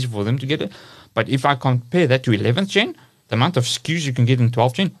 so it's easy for them to get it. But if I compare that to 11th gen, the amount of SKUs you can get in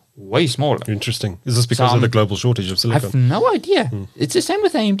 12th gen, way smaller. Interesting. Is this because of the global shortage of I have silicon? no idea. It's the same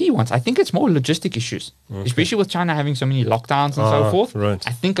with AMD ones. I think it's more logistic issues, especially with China having so many lockdowns and so forth. right.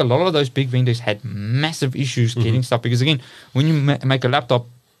 I think a lot of those big vendors had massive issues getting stuff because, again, when you make a laptop,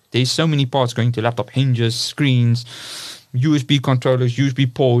 there's so many parts going to laptop hinges, screens, USB controllers, USB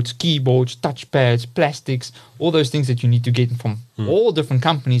ports, keyboards, touchpads, plastics, all those things that you need to get from all different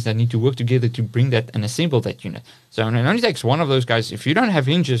companies that need to work together to bring that and assemble that unit. So it only takes one of those guys. If you don't have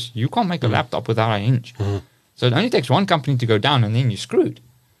hinges, you can't make a laptop without a hinge. So it only takes one company to go down and then you're screwed.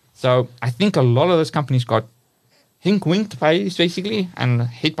 So I think a lot of those companies got hink-winked basically and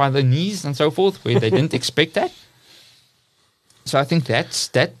hit by the knees and so forth where they didn't expect that. So I think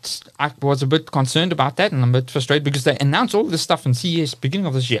I was a bit concerned about that and I'm a bit frustrated because they announced all this stuff in CES beginning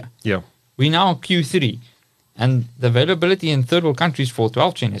of this year. Yeah. We now Q3 and the availability in third world countries for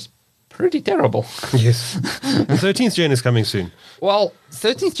 12 gen is pretty terrible. Yes. The 13th gen is coming soon. Well,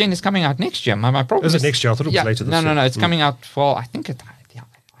 13th gen is coming out next year. My problem Is it next year? I thought it was later this year. No. It's coming out. Well, I think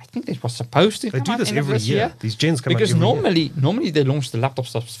it was supposed to. They come do out this end of every this year. These gens come because out every year. normally they launch the laptop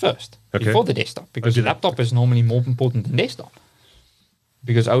stuff first before the desktop, because do they? laptop is normally more important than desktop.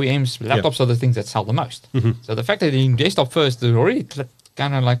 Because OEMs laptops are the things that sell the most. So the fact that they're in desktop first, they're already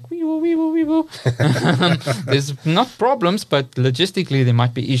kind of like wee woo. There's not problems, but logistically there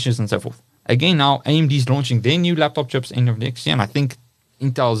might be issues and so forth. Again, now AMD is launching their new laptop chips end of next year, and I think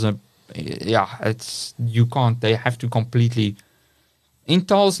Intel's they have to completely.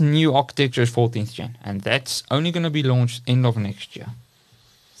 Intel's new architecture is 14th gen, and that's only going to be launched end of next year.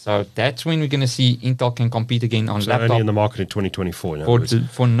 So that's when we're going to see Intel can compete again on So laptop. only in the market in 2024. In other words.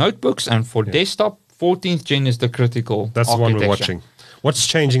 For notebooks and for desktop, 14th gen is the critical That's the one we're architecture. watching. What's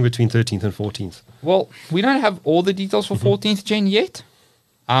changing between 13th and 14th? Well, we don't have all the details for 14th gen yet.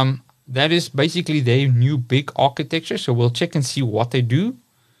 That is basically their new big architecture, so we'll check and see what they do.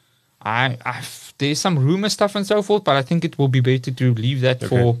 There's some rumor stuff and so forth, but I think it will be better to leave that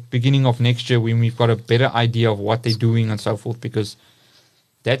for beginning of next year when we've got a better idea of what they're doing and so forth, because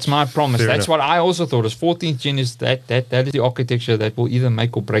that's my promise. Fair That's enough. what I also thought is 14th gen is that is the architecture that will either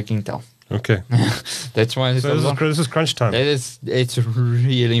make or break Intel. Okay. That's why So this is crunch time. it's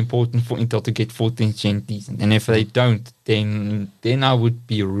really important for Intel to get 14th gen decent. And if they don't, then I would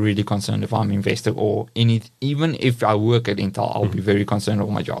be really concerned if I'm an investor or even if I work at Intel, I'll be very concerned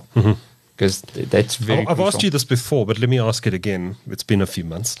over my job. Because that's very I've asked crucial. you this before, but let me ask it again. It's been a few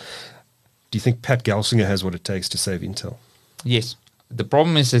months. Do you think Pat Gelsinger has what it takes to save Intel? Yes. The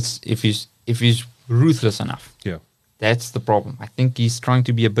problem is if he's ruthless enough. Yeah. That's the problem. I think he's trying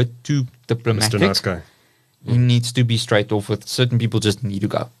to be a bit too diplomatic. Mr. Nice Guy. He needs to be straight off with certain people just need to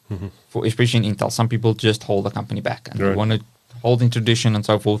go. For especially in Intel, some people just hold the company back and they Right. want to hold in tradition and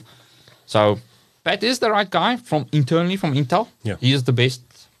so forth. So Pat is the right guy internally from Intel. Yeah. He is the best.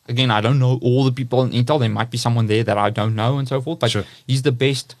 Again, I don't know all the people in Intel. There might be someone there that I don't know and so forth. But Sure. he's the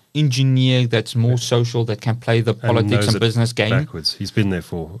best engineer that's more social, that can play the politics knows and it business game. backwards. He's been there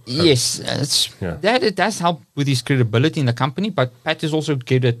for. Yes, Yeah. that it does help with his credibility in the company, but Pat is also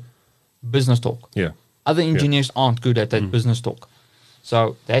good at business talk. Yeah. Other engineers aren't good at that business talk.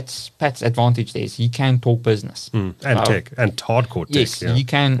 So that's Pat's advantage there. Is he can talk business. And So, tech and hardcore tech. Yes, yeah. he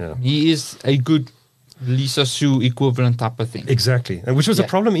can. Yeah. He is a good Lisa Su equivalent type of thing. Exactly, and which was a Yeah.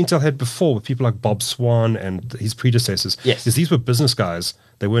 problem Intel had before with people like Bob Swan and his predecessors. Yes. is these were business guys;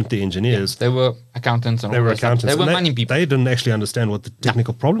 they weren't the engineers. They were accountants and They all were that stuff. accountants. They were and money people. They didn't actually understand what the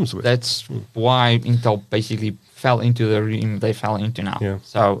technical problems were. That's why Intel basically fell into the realm they fell into now. Yeah.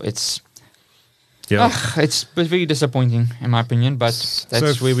 So it's yeah. it's very disappointing in my opinion, but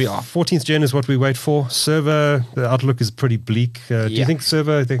that's So where we are. 14th gen is what we wait for. Server, the outlook is pretty bleak. Do you Yeah. think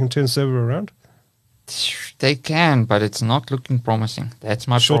they can turn server around? They can, but it's not looking promising. That's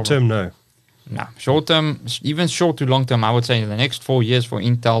my Short problem. term, no. No, short term, even short to long term, I would say in the next 4 years for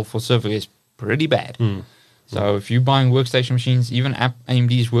Intel for server is pretty bad. So if you're buying workstation machines, even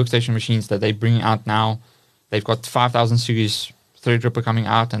AMD's workstation machines that they bring out now, they've got 5000 series Threadripper coming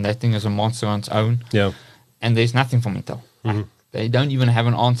out, and that thing is a monster on its own. Yeah. And there's nothing from Intel. They don't even have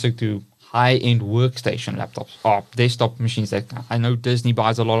an answer to high-end workstation laptops or desktop machines. That I know Disney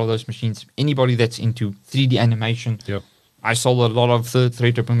buys a lot of those machines. Anybody that's into 3D animation, Yep. I sold a lot of the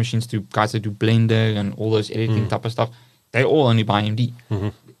Threadripper machines to guys that do Blender and all those editing type of stuff. They all only buy AMD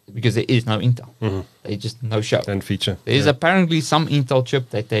because there is no Intel. They just no show. And feature. There's yeah. apparently some Intel chip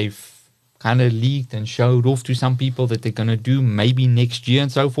that they've kind of leaked and showed off to some people that they're going to do maybe next year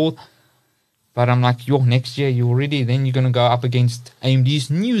and so forth. But I'm like, next year then you're going to go up against AMD's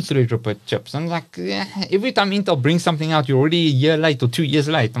new Threadripper chips. I'm like, every time Intel brings something out, you're already a year late or 2 years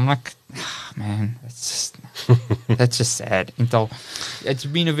late. I'm like, man, that's just sad. Intel, it's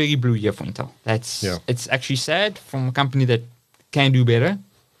been a very blue year for Intel. It's actually sad from a company that can do better,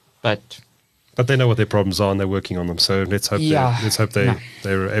 but they know what their problems are and they're working on them. So let's hope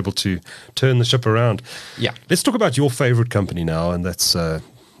they're able to turn the ship around. Yeah. Let's talk about your favorite company now, and that's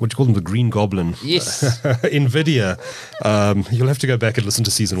what do you call them? The Green Goblin. Yes. NVIDIA. You'll have to go back and listen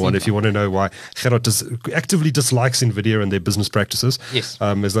to season 1 if you want to know why Gerard actively dislikes NVIDIA and their business practices. Yes.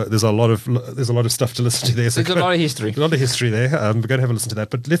 There's a lot of stuff to listen to there. So There's a lot of history. A lot of history there. We're going to have a listen to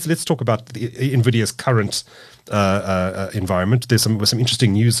that. But let's talk about NVIDIA's current environment. There's some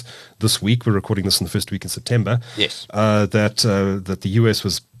interesting news this week. We're recording this in the first week in September. Yes. That the US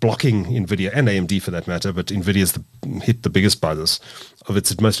was blocking NVIDIA and AMD for that matter, but NVIDIA's hit the biggest by this, of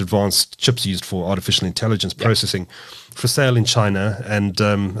its most advanced chips used for artificial intelligence processing for sale in China, and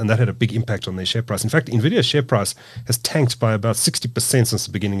that had a big impact on their share price. In fact, NVIDIA's share price has tanked by about 60% since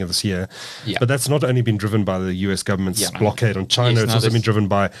the beginning of this year, but that's not only been driven by the US government's blockade on China, it's also been driven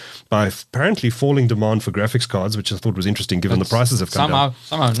by apparently falling demand for graphics cards, which I thought was interesting given the prices have come down.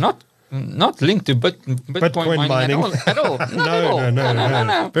 Somehow not linked to Bitcoin mining at all.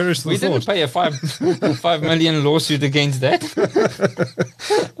 No. Perish the we thought. didn't pay a 5 million lawsuit against that.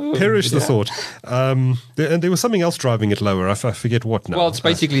 Perish the thought. And there was something else driving it lower. I forget what now. Well, it's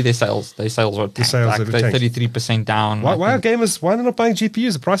basically their sales. Their sales were tanked. They're 33% down. Why are gamers? Why are they not buying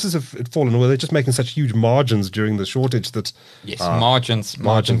GPUs? The prices have fallen. Or they're just making such huge margins during the shortage that. Yes, margins,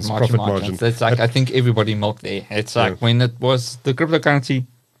 profit margins. It's like I think everybody milked there. It's like when it was the cryptocurrency.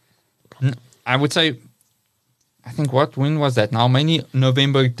 I would say, I think when was that? Now, mainly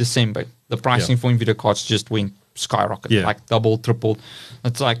November, December. The pricing for NVIDIA cards just went skyrocket, like double, tripled.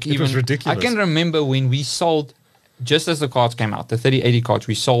 It's like it was ridiculous. I can remember when we sold, just as the cards came out, the 3080 cards,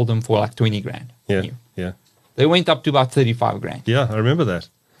 we sold them for like 20 grand. Yeah. They went up to about 35 grand. Yeah, I remember that.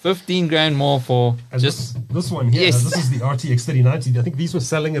 15 grand more for this one here. Yes. This is the RTX 3090. I think these were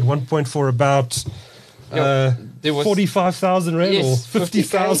selling at one point for about. There was 45,000 rand or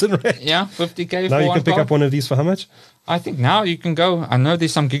 50,000 rand. Yeah, 50K. Now you can pick up one of these for how much? I think now you can go. I know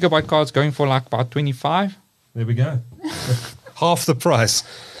there's some gigabyte cards going for like about 25. There we go. Half the price.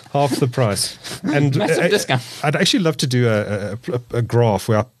 And massive discount. I'd actually love to do a graph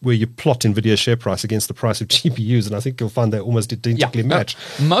where you plot NVIDIA's share price against the price of GPUs, and I think you'll find they almost identically match.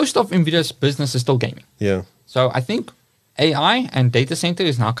 Most of NVIDIA's business is still gaming. Yeah. So I think AI and data center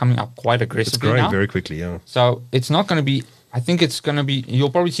is now coming up quite aggressively. It's growing now. very quickly, yeah. So it's not going to be. I think it's going to be.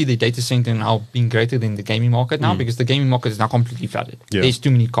 You'll probably see the data center now being greater than the gaming market now because the gaming market is now completely flooded. Yeah. There's too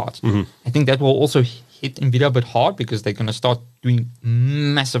many cards. I think that will also hit NVIDIA a bit hard because they're going to start doing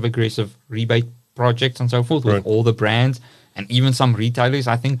massive aggressive rebate projects and so forth with all the brands, and even some retailers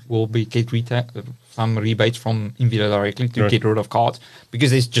I think will get some rebates from NVIDIA directly to get rid of cards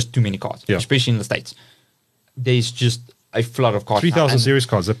because there's just too many cards, especially in the States. There's just a flood of cards. 3,000 series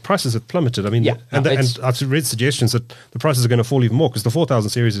cards. The prices have plummeted. I mean, and I've read suggestions that the prices are going to fall even more because the 4,000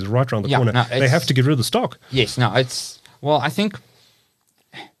 series is right around the corner. They have to get rid of the stock. Yes. No, I think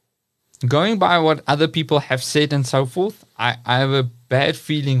going by what other people have said and so forth, I have a bad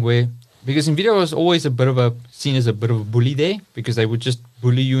feeling because NVIDIA was always seen as a bit of a bully there because they would just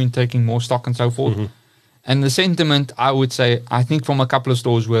bully you in taking more stock and so forth. And the sentiment, I would say, I think from a couple of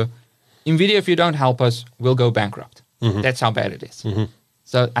stores were, NVIDIA, if you don't help us, we'll go bankrupt. That's how bad it is.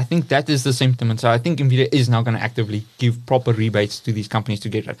 So I think that is the sentiment. So I think NVIDIA is now going to actively give proper rebates to these companies to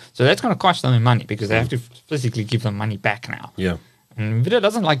get rid. So that's going to cost them money because they have to physically give them money back now. Yeah. And NVIDIA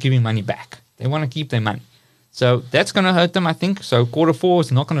doesn't like giving money back. They want to keep their money. So that's going to hurt them, I think. So Q4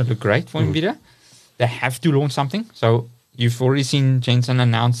 is not going to look great for NVIDIA. They have to launch something. So you've already seen Jensen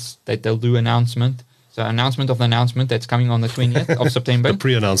announce that they'll do announcement. So announcement of the announcement that's coming on the 20th of September. The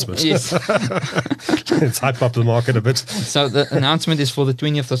pre-announcement. Yes. It's hype up the market a bit. So the announcement is for the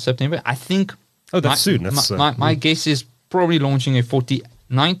 20th of September. I think... Oh, that's soon. My guess is probably launching a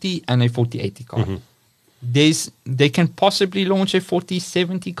 4090 and a 4080 card. They can possibly launch a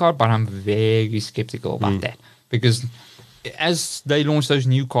 4070 card, but I'm very skeptical about that. Because as they launch those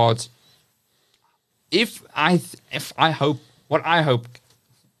new cards,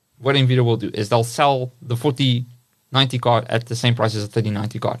 what NVIDIA will do is they'll sell the 4090 card at the same price as the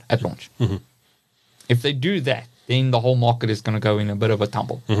 3090 card at launch. If they do that, then the whole market is going to go in a bit of a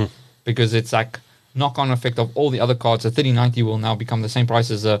tumble because it's like knock-on effect of all the other cards. The 3090 will now become the same price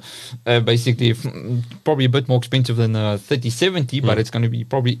as basically probably a bit more expensive than the 3070, but it's going to be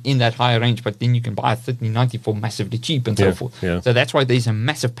probably in that higher range. But then you can buy a 3090 for massively cheap and so forth. So that's why there's a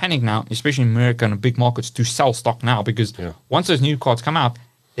massive panic now, especially in America and big markets, to sell stock now because once those new cards come out,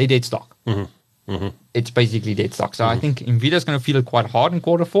 they dead stock. It's basically dead stock. So I think NVIDIA is going to feel it quite hard in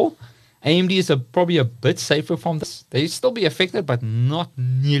Q4. AMD is probably a bit safer from this. They still be affected, but not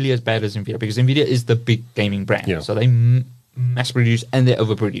nearly as bad as NVIDIA because NVIDIA is the big gaming brand. So they mass produce and they're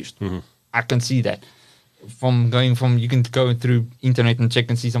overproduced. I can see that. You can go through internet and check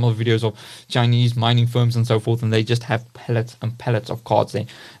and see some of the videos of Chinese mining firms and so forth, and they just have pallets and pallets of cards there.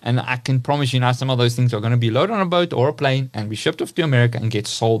 And I can promise you now, some of those things are going to be loaded on a boat or a plane and be shipped off to America and get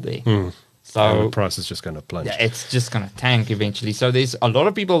sold there. So and the price is just going to plunge. Yeah, it's just going to tank eventually. So there's a lot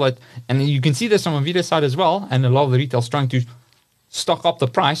of people and you can see this on NVIDIA side as well, and a lot of the retail's trying to stock up the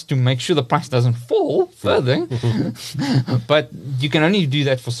price to make sure the price doesn't fall further. But you can only do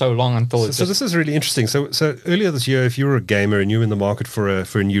that for so long until So this is really interesting. So earlier this year, if you were a gamer and you were in the market for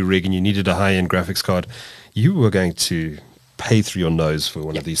a new rig and you needed a high-end graphics card, you were going to pay through your nose for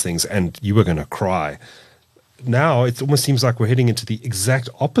one of these things, and you were going to cry. Now it almost seems like we're heading into the exact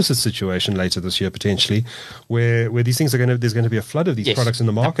opposite situation later this year, potentially, where these things there's going to be a flood of these products in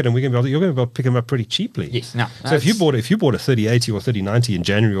the market, and you're going to be able to pick them up pretty cheaply. Yes. No. So if you bought a 3080 or 3090 in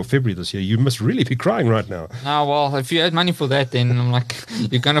January or February this year, you must really be crying right now. No, well, if you had money for that, then I'm like,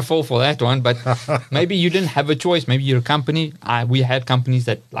 you're going to fall for that one. But maybe you didn't have a choice. Maybe you're a company. We had companies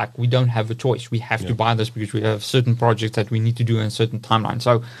that, like, we don't have a choice. We have to buy this because we have certain projects that we need to do in a certain timeline.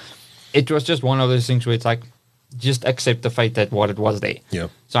 So it was just one of those things where it's like, just accept the fate that what it was there. Yeah.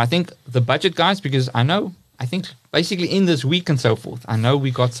 So I think the budget guys, because I think basically in this week and so forth, I know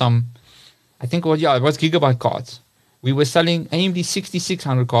we got some, it was gigabyte cards. We were selling AMD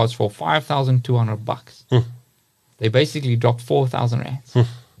 6600 cards for $5,200. They basically dropped 4,000 rands.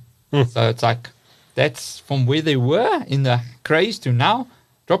 So it's like, that's from where they were in the craze to now,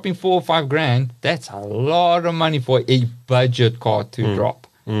 dropping 4 or 5 grand. That's a lot of money for a budget card to drop.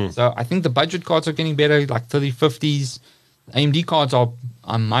 So I think the budget cards are getting better, like 3050s. AMD cards are,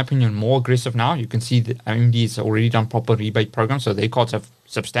 in my opinion, more aggressive now. You can see that AMD has already done proper rebate programs, so their cards have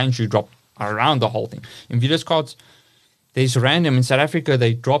substantially dropped around the whole thing. NVIDIA's cards, there's random. In South Africa,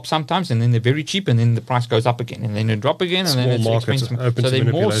 they drop sometimes, and then they're very cheap, and then the price goes up again, and then they drop again, and then it's expensive. So they're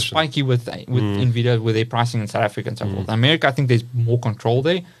more spiky with NVIDIA with their pricing in South Africa and so forth. In America, I think there's more control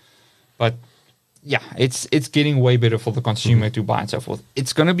there, but yeah, it's getting way better for the consumer to buy and so forth.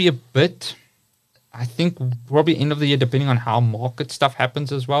 It's going to be a bit, I think, probably end of the year, depending on how market stuff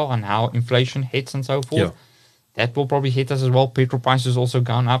happens as well and how inflation hits and so forth. That will probably hit us as well. Petrol prices also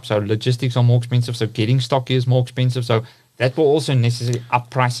gone up, so logistics are more expensive, so getting stock is more expensive. So that will also necessarily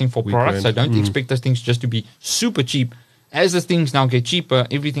up pricing for products. So don't expect those things just to be super cheap. As the things now get cheaper,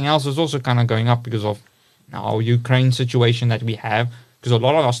 everything else is also kind of going up because of now Ukraine situation that we have. Because a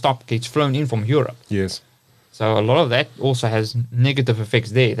lot of our stuff gets flown in from Europe. Yes. So a lot of that also has negative effects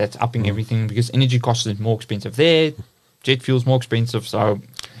there. That's upping everything because energy costs is more expensive there. Jet fuel's more expensive. So,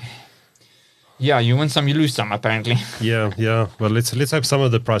 yeah, you win some, you lose some, apparently. Yeah. Well, let's hope some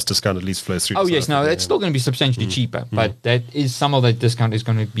of the price discount at least flows through. Oh, yes. No, it's still going to be substantially cheaper. But that is some of that discount is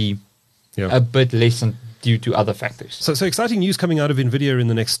going to be a bit less due to other factors. So exciting news coming out of NVIDIA in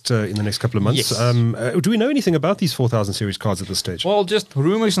the next couple of months. Yes. Do we know anything about these 4000 series cards at this stage? Well, just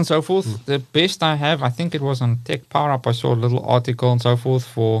rumors and so forth. The best I have, I think it was on Tech Power Up. I saw a little article and so forth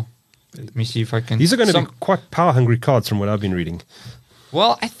for. Let me see if I can. These are going to be quite power hungry cards from what I've been reading.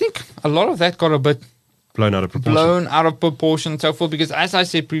 Well, I think a lot of that got a bit blown out of proportion and so forth. Because as I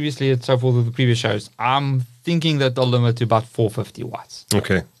said previously and so forth with the previous shows, I'm thinking that they'll limit to about 450 watts.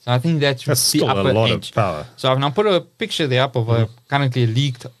 Okay. So I think that's still the upper a lot edge. of power. So I've now put a picture there up of a currently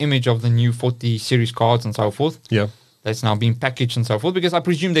leaked image of the new 40 series cards and so forth. Yeah. That's now being packaged and so forth because I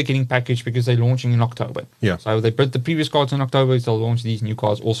presume they're getting packaged because they're launching in October. Yeah. So they put the previous cards in October, so they'll launch these new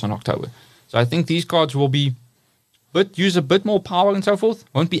cards also in October. So I think these cards will be use a bit more power and so forth.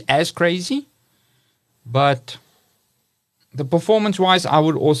 Won't be as crazy. But the performance-wise, I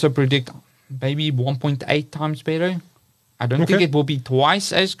would also predict maybe 1.8 times better. I don't think it will be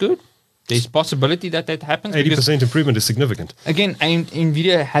twice as good. There's possibility that happens. 80% improvement is significant. Again,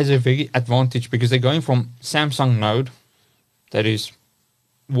 NVIDIA has a very advantage because they're going from Samsung node that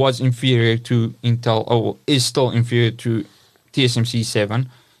was inferior to Intel, or is still inferior to TSMC 7.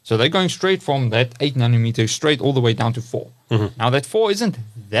 So they're going straight from that 8 nanometer straight all the way down to 4. Now that 4 isn't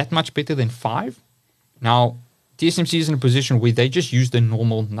that much better than 5. Now TSMC is in a position where they just use the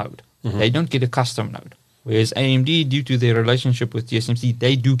normal node. They don't get a custom node. Whereas AMD, due to their relationship with TSMC,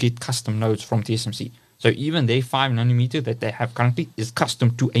 they do get custom nodes from TSMC. So even their 5 nanometer that they have currently is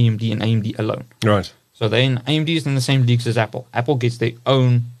custom to AMD and AMD alone. Right. So then AMD is in the same leagues as Apple. Apple gets their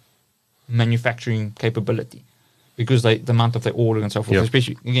own manufacturing capability because the amount of their order and so forth.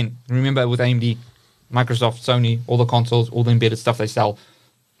 Especially, again, remember with AMD, Microsoft, Sony, all the consoles, all the embedded stuff they sell,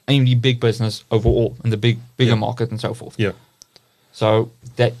 AMD big business overall in the bigger market and so forth. Yeah. So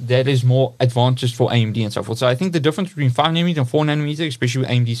that is more advantageous for AMD and so forth. So I think the difference between 5 nanometer and 4 nanometer, especially with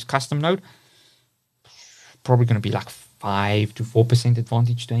AMD's custom node, probably going to be like 5 to 4%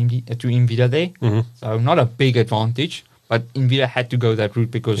 advantage to NVIDIA there. So not a big advantage, but NVIDIA had to go that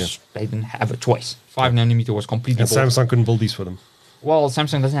route because they didn't have a choice. 5 nanometer was completely. And Samsung couldn't build these for them. Well,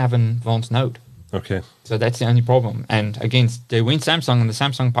 Samsung doesn't have an advanced node. Okay. So that's the only problem. And again, they went Samsung, and the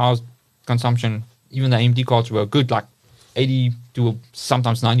Samsung power consumption, even the AMD cards were good, like 80 to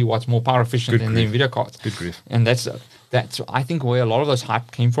sometimes 90 watts more power efficient than the NVIDIA cards. Good grief. And that's that's, I think, where a lot of those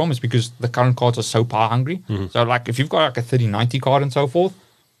hype came from is because the current cards are so power hungry. So like if you've got like a 3090 card and so forth,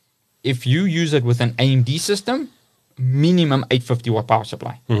 if you use it with an AMD system, minimum 850 watt power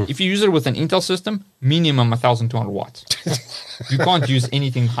supply. If you use it with an Intel system, minimum 1200 watts. You can't use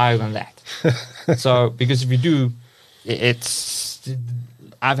anything higher than that. So because if you do,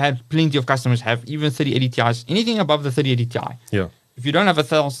 I've had plenty of customers have even 3080 Ti's, anything above the 3080 Ti. Yeah. If you don't have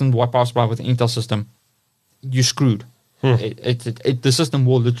 1000 watt power supply with an Intel system, you're screwed. The system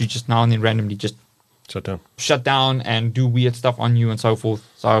will literally just now and then randomly just shut down and do weird stuff on you and so forth.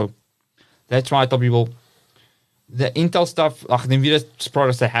 So that's why I tell people the Intel stuff, like the NVIDIA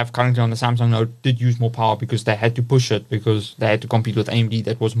products they have currently on the Samsung Note did use more power because they had to push it because they had to compete with AMD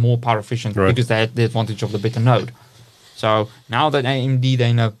that was more power efficient because they had the advantage of the better node. So now that AMD, they're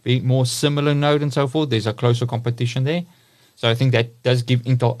in a big, more similar node and so forth, there's a closer competition there. So I think that does give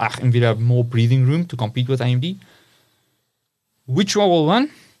Intel, NVIDIA more breathing room to compete with AMD. Which one will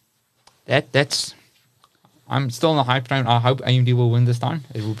win? That's I'm still in the hype train. I hope AMD will win this time.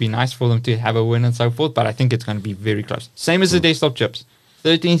 It would be nice for them to have a win and so forth, but I think it's going to be very close. Same as the desktop chips.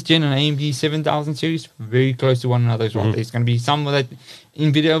 13th gen and AMD 7000 series, very close to one another as well. There's going to be some that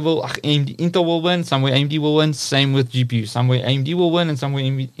NVIDIA will, Intel will win, somewhere AMD will win. Same with GPU. Somewhere AMD will win and somewhere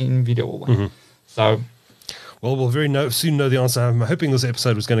NVIDIA will win. So, well, we'll soon know the answer. I'm hoping this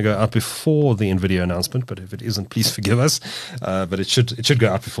episode was going to go out before the NVIDIA announcement, but if it isn't, please forgive us. But it should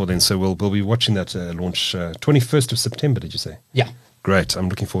go out before then. So we'll be watching that launch 21st of September, did you say? Yeah. Great. I'm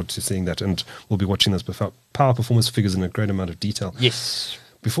looking forward to seeing that. And we'll be watching those power performance figures in a great amount of detail. Yes.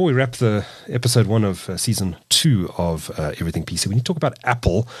 Before we wrap the episode 1 of season 2 of Everything PC, we need to talk about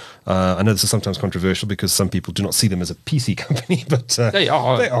Apple. I know this is sometimes controversial because some people do not see them as a PC company, but they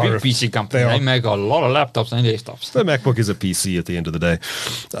are a big PC company. They make a lot of laptops and desktops. The MacBook is a PC at the end of the day.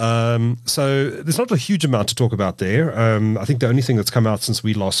 So there's not a huge amount to talk about there. I think the only thing that's come out since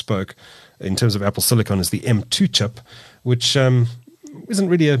we last spoke in terms of Apple Silicon is the M2 chip, which isn't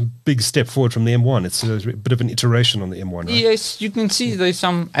really a big step forward from the M1. It's a bit of an iteration on the M1, right? Yes, you can see there's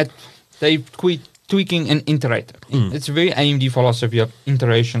they've tweaking and iterated. It's a very AMD philosophy of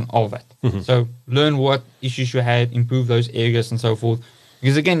iteration of it. So learn what issues you had, improve those areas and so forth.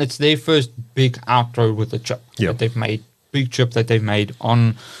 Because again, it's their first big outro with the chip that they've made. Big chip that they've made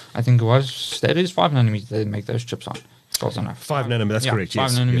on, I think that is 5 nanometers they make those chips on. 5 nanometer, that's correct.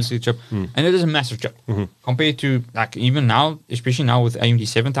 5 nanometer chip. And it is a massive chip. Compared to, like, even now, especially now with AMD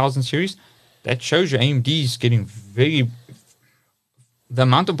 7000 series, that shows you AMD is getting the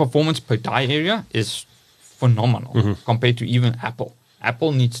amount of performance per die area is phenomenal compared to even Apple.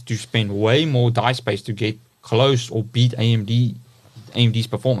 Apple needs to spend way more die space to get close or beat AMD's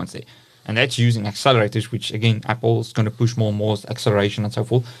performance there. And that's using accelerators, which, again, Apple's going to push more and more acceleration and so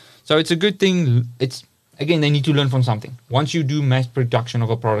forth. So it's a good thing. Again, they need to learn from something. Once you do mass production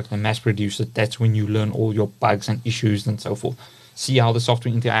of a product and mass produce it, that's when you learn all your bugs and issues and so forth. See how the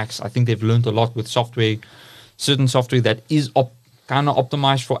software interacts. I think they've learned a lot with software. Certain software that is kind of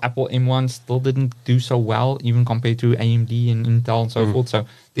optimized for Apple M1 still didn't do so well, even compared to AMD and Intel and so forth. So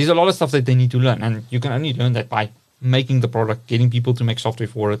there's a lot of stuff that they need to learn. And you can only learn that by making the product, getting people to make software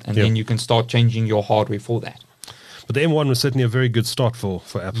for it, and then you can start changing your hardware for that. But the M1 was certainly a very good start for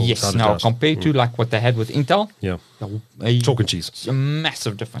Apple. Yes, now compared to like what they had with Intel, chalk and cheese. It's a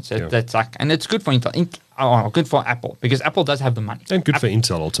massive difference. That's like, and it's good for Intel, good for Apple because Apple does have the money, and good for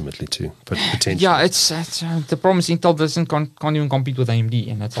Intel ultimately too. But potentially, yeah, it's the problem is Intel can't even compete with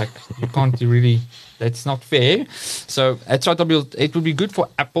AMD, and it's like you can't really. That's not fair. So at it would be good for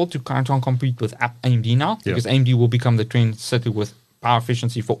Apple to kind of compete with AMD now because AMD will become the trend setting with power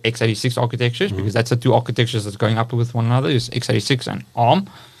efficiency for x86 architectures because that's the two architectures that's going up with one another is x86 and ARM.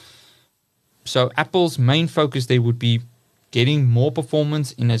 So Apple's main focus there would be getting more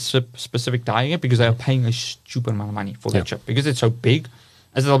performance in a specific die area because they are paying a stupid amount of money for that chip because it's so big.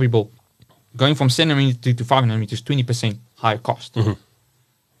 As I tell people, going from 7 nanometers to 5 nanometers, 20% higher cost.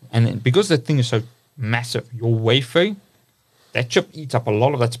 And then because that thing is so massive, your wafer, that chip eats up a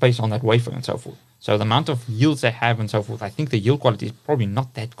lot of that space on that wafer and so forth. So the amount of yields they have and so forth, I think the yield quality is probably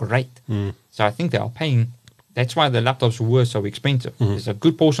not that great. So I think they are paying. That's why the laptops were so expensive. There's a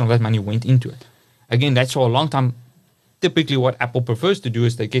good portion of that money went into it. Again, that's for a long time. Typically what Apple prefers to do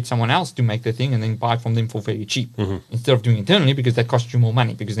is they get someone else to make the thing and then buy it from them for very cheap instead of doing it internally because that costs you more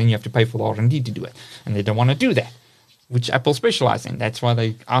money because then you have to pay for the R&D to do it. And they don't want to do that, which Apple specializes in. That's why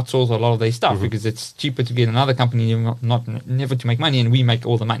they outsource a lot of their stuff because it's cheaper to get another company never to make money and we make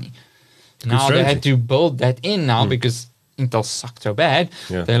all the money. Now they had to build that in now because Intel sucked so bad.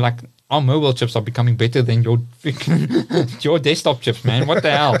 They're like, our mobile chips are becoming better than your your desktop chips, man. What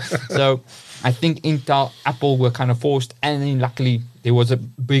the hell? So I think Intel, Apple were kind of forced, and then luckily there was a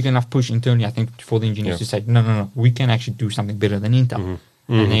big enough push internally, I think, for the engineers to say, no, we can actually do something better than Intel.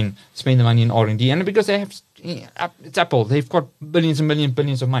 And then spend the money in R&D. And because they have, it's Apple, they've got billions and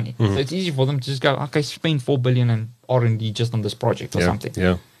billions of money. So it's easy for them to just go, okay, spend $4 billion in R&D just on this project or something.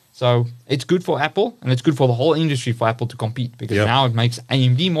 Yeah. So it's good for Apple, and it's good for the whole industry for Apple to compete, because now it makes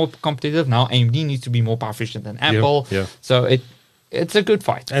AMD more competitive. Now AMD needs to be more power efficient than Apple. So it's a good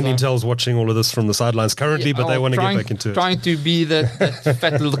fight. And Intel's watching all of this from the sidelines currently, but they want to get back into it. Trying to be that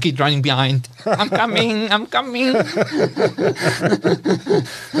fat little kid running behind. I'm coming.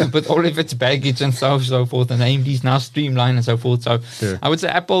 But all of its baggage and so forth, and AMD's now streamlined and so forth. So I would say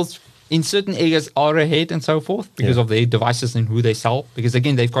Apple's in certain areas are ahead and so forth because of their devices and who they sell. Because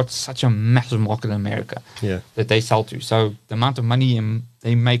again, they've got such a massive market in America that they sell to. So the amount of money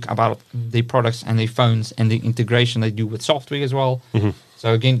they make about their products and their phones and the integration they do with software as well.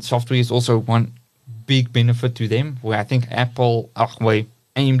 So again, software is also one big benefit to them, where I think AMD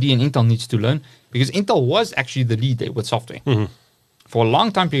and Intel needs to learn, because Intel was actually the lead there with software. For a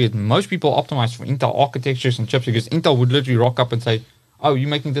long time period, most people optimized for Intel architectures and chips, because Intel would literally rock up and say, oh, you're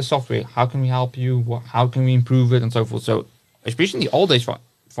making this software, how can we help you? How can we improve it? And so forth. So especially in the old days for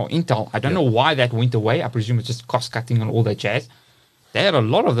Intel, I don't know why that went away. I presume it's just cost cutting and all that jazz. They had a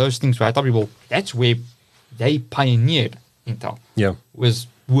lot of those things where I thought people, that's where they pioneered Intel. Was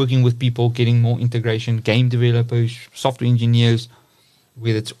working with people, getting more integration, game developers, software engineers,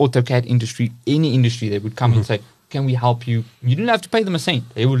 whether it's AutoCAD industry, any industry, they would come and say, can we help you? You didn't have to pay them a cent.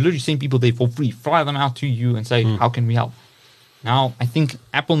 They would literally send people there for free, fly them out to you and say, how can we help? Now, I think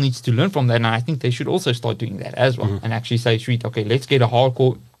Apple needs to learn from that, and I think they should also start doing that as well, and actually say, sweet, okay, let's get a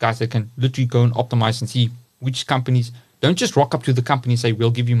hardcore guys that can literally go and optimize and see which companies. Don't just rock up to the company and say, we'll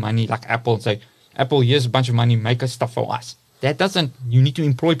give you money like Apple, and say, Apple, here's a bunch of money, make us stuff for us. That doesn't, you need to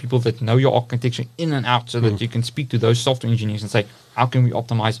employ people that know your architecture in and out, so that you can speak to those software engineers and say, how can we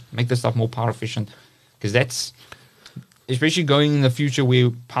optimize, make this stuff more power efficient? Because that's, especially going in the future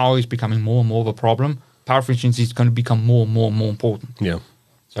where power is becoming more and more of a problem, power efficiency is going to become more and more important.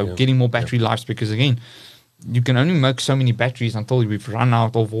 So getting more battery lives, because again, you can only make so many batteries until we've run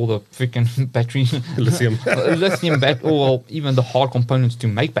out of all the freaking battery lithium or even the hard components to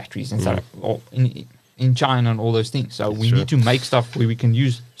make batteries inside or in China and all those things. So we need to make stuff where we can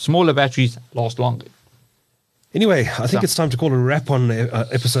use smaller batteries, last longer. Anyway, I think it's time to call a wrap on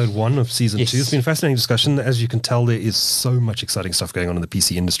episode 1 of season 2. It's been a fascinating discussion. As you can tell, there is so much exciting stuff going on in the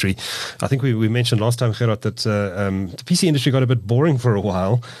PC industry. I think we mentioned last time, Gerard, that the PC industry got a bit boring for a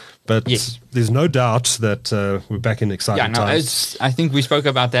while, but there's no doubt that we're back in exciting times. I think we spoke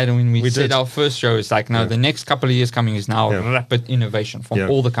about that when we said our first show. It's like, the next couple of years coming is now rapid innovation from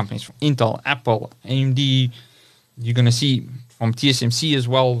all the companies, from Intel, Apple, AMD. You're going to see from TSMC as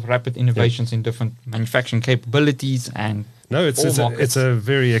well, rapid innovations in different manufacturing capabilities and it's a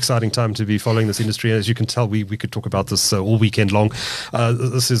very exciting time to be following this industry. As you can tell, we could talk about this all weekend long.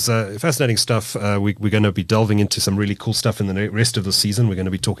 This is fascinating stuff. We're going to be delving into some really cool stuff in the rest of the season. We're going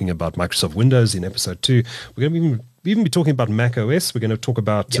to be talking about Microsoft Windows in episode 2. We're going to even be talking about Mac OS. We're going to talk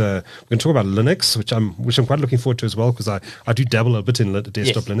about Linux, which I'm quite looking forward to as well, because I do dabble a bit in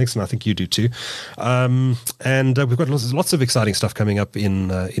desktop Linux, and I think you do too. And we've got lots of exciting stuff coming up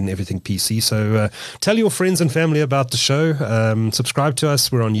in everything PC. So tell your friends and family about the show. Subscribe to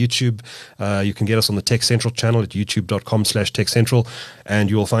us. We're on YouTube. You can get us on the Tech Central channel at youtube.com/TechCentral,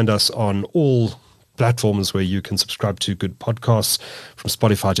 and you will find us on all platforms where you can subscribe to good podcasts, from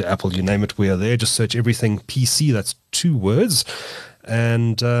Spotify to Apple, you name it, we are there. Just search everything PC. That's 2 words.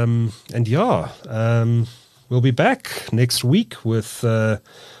 And we'll be back next week with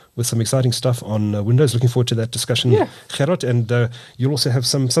some exciting stuff on Windows. Looking forward to that discussion, Gerard. And you'll also have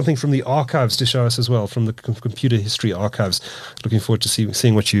something from the archives to show us as well, from the computer history archives. Looking forward to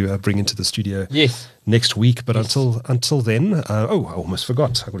seeing what you bring into the studio next week. But until then, I almost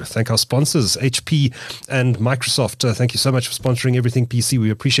forgot. I've got to thank our sponsors, HP and Microsoft. Thank you so much for sponsoring Everything PC.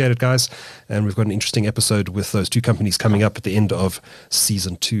 We appreciate it, guys. And we've got an interesting episode with those 2 companies coming up at the end of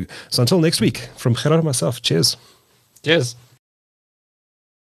season 2. So until next week, from Gerard and myself, cheers. Cheers.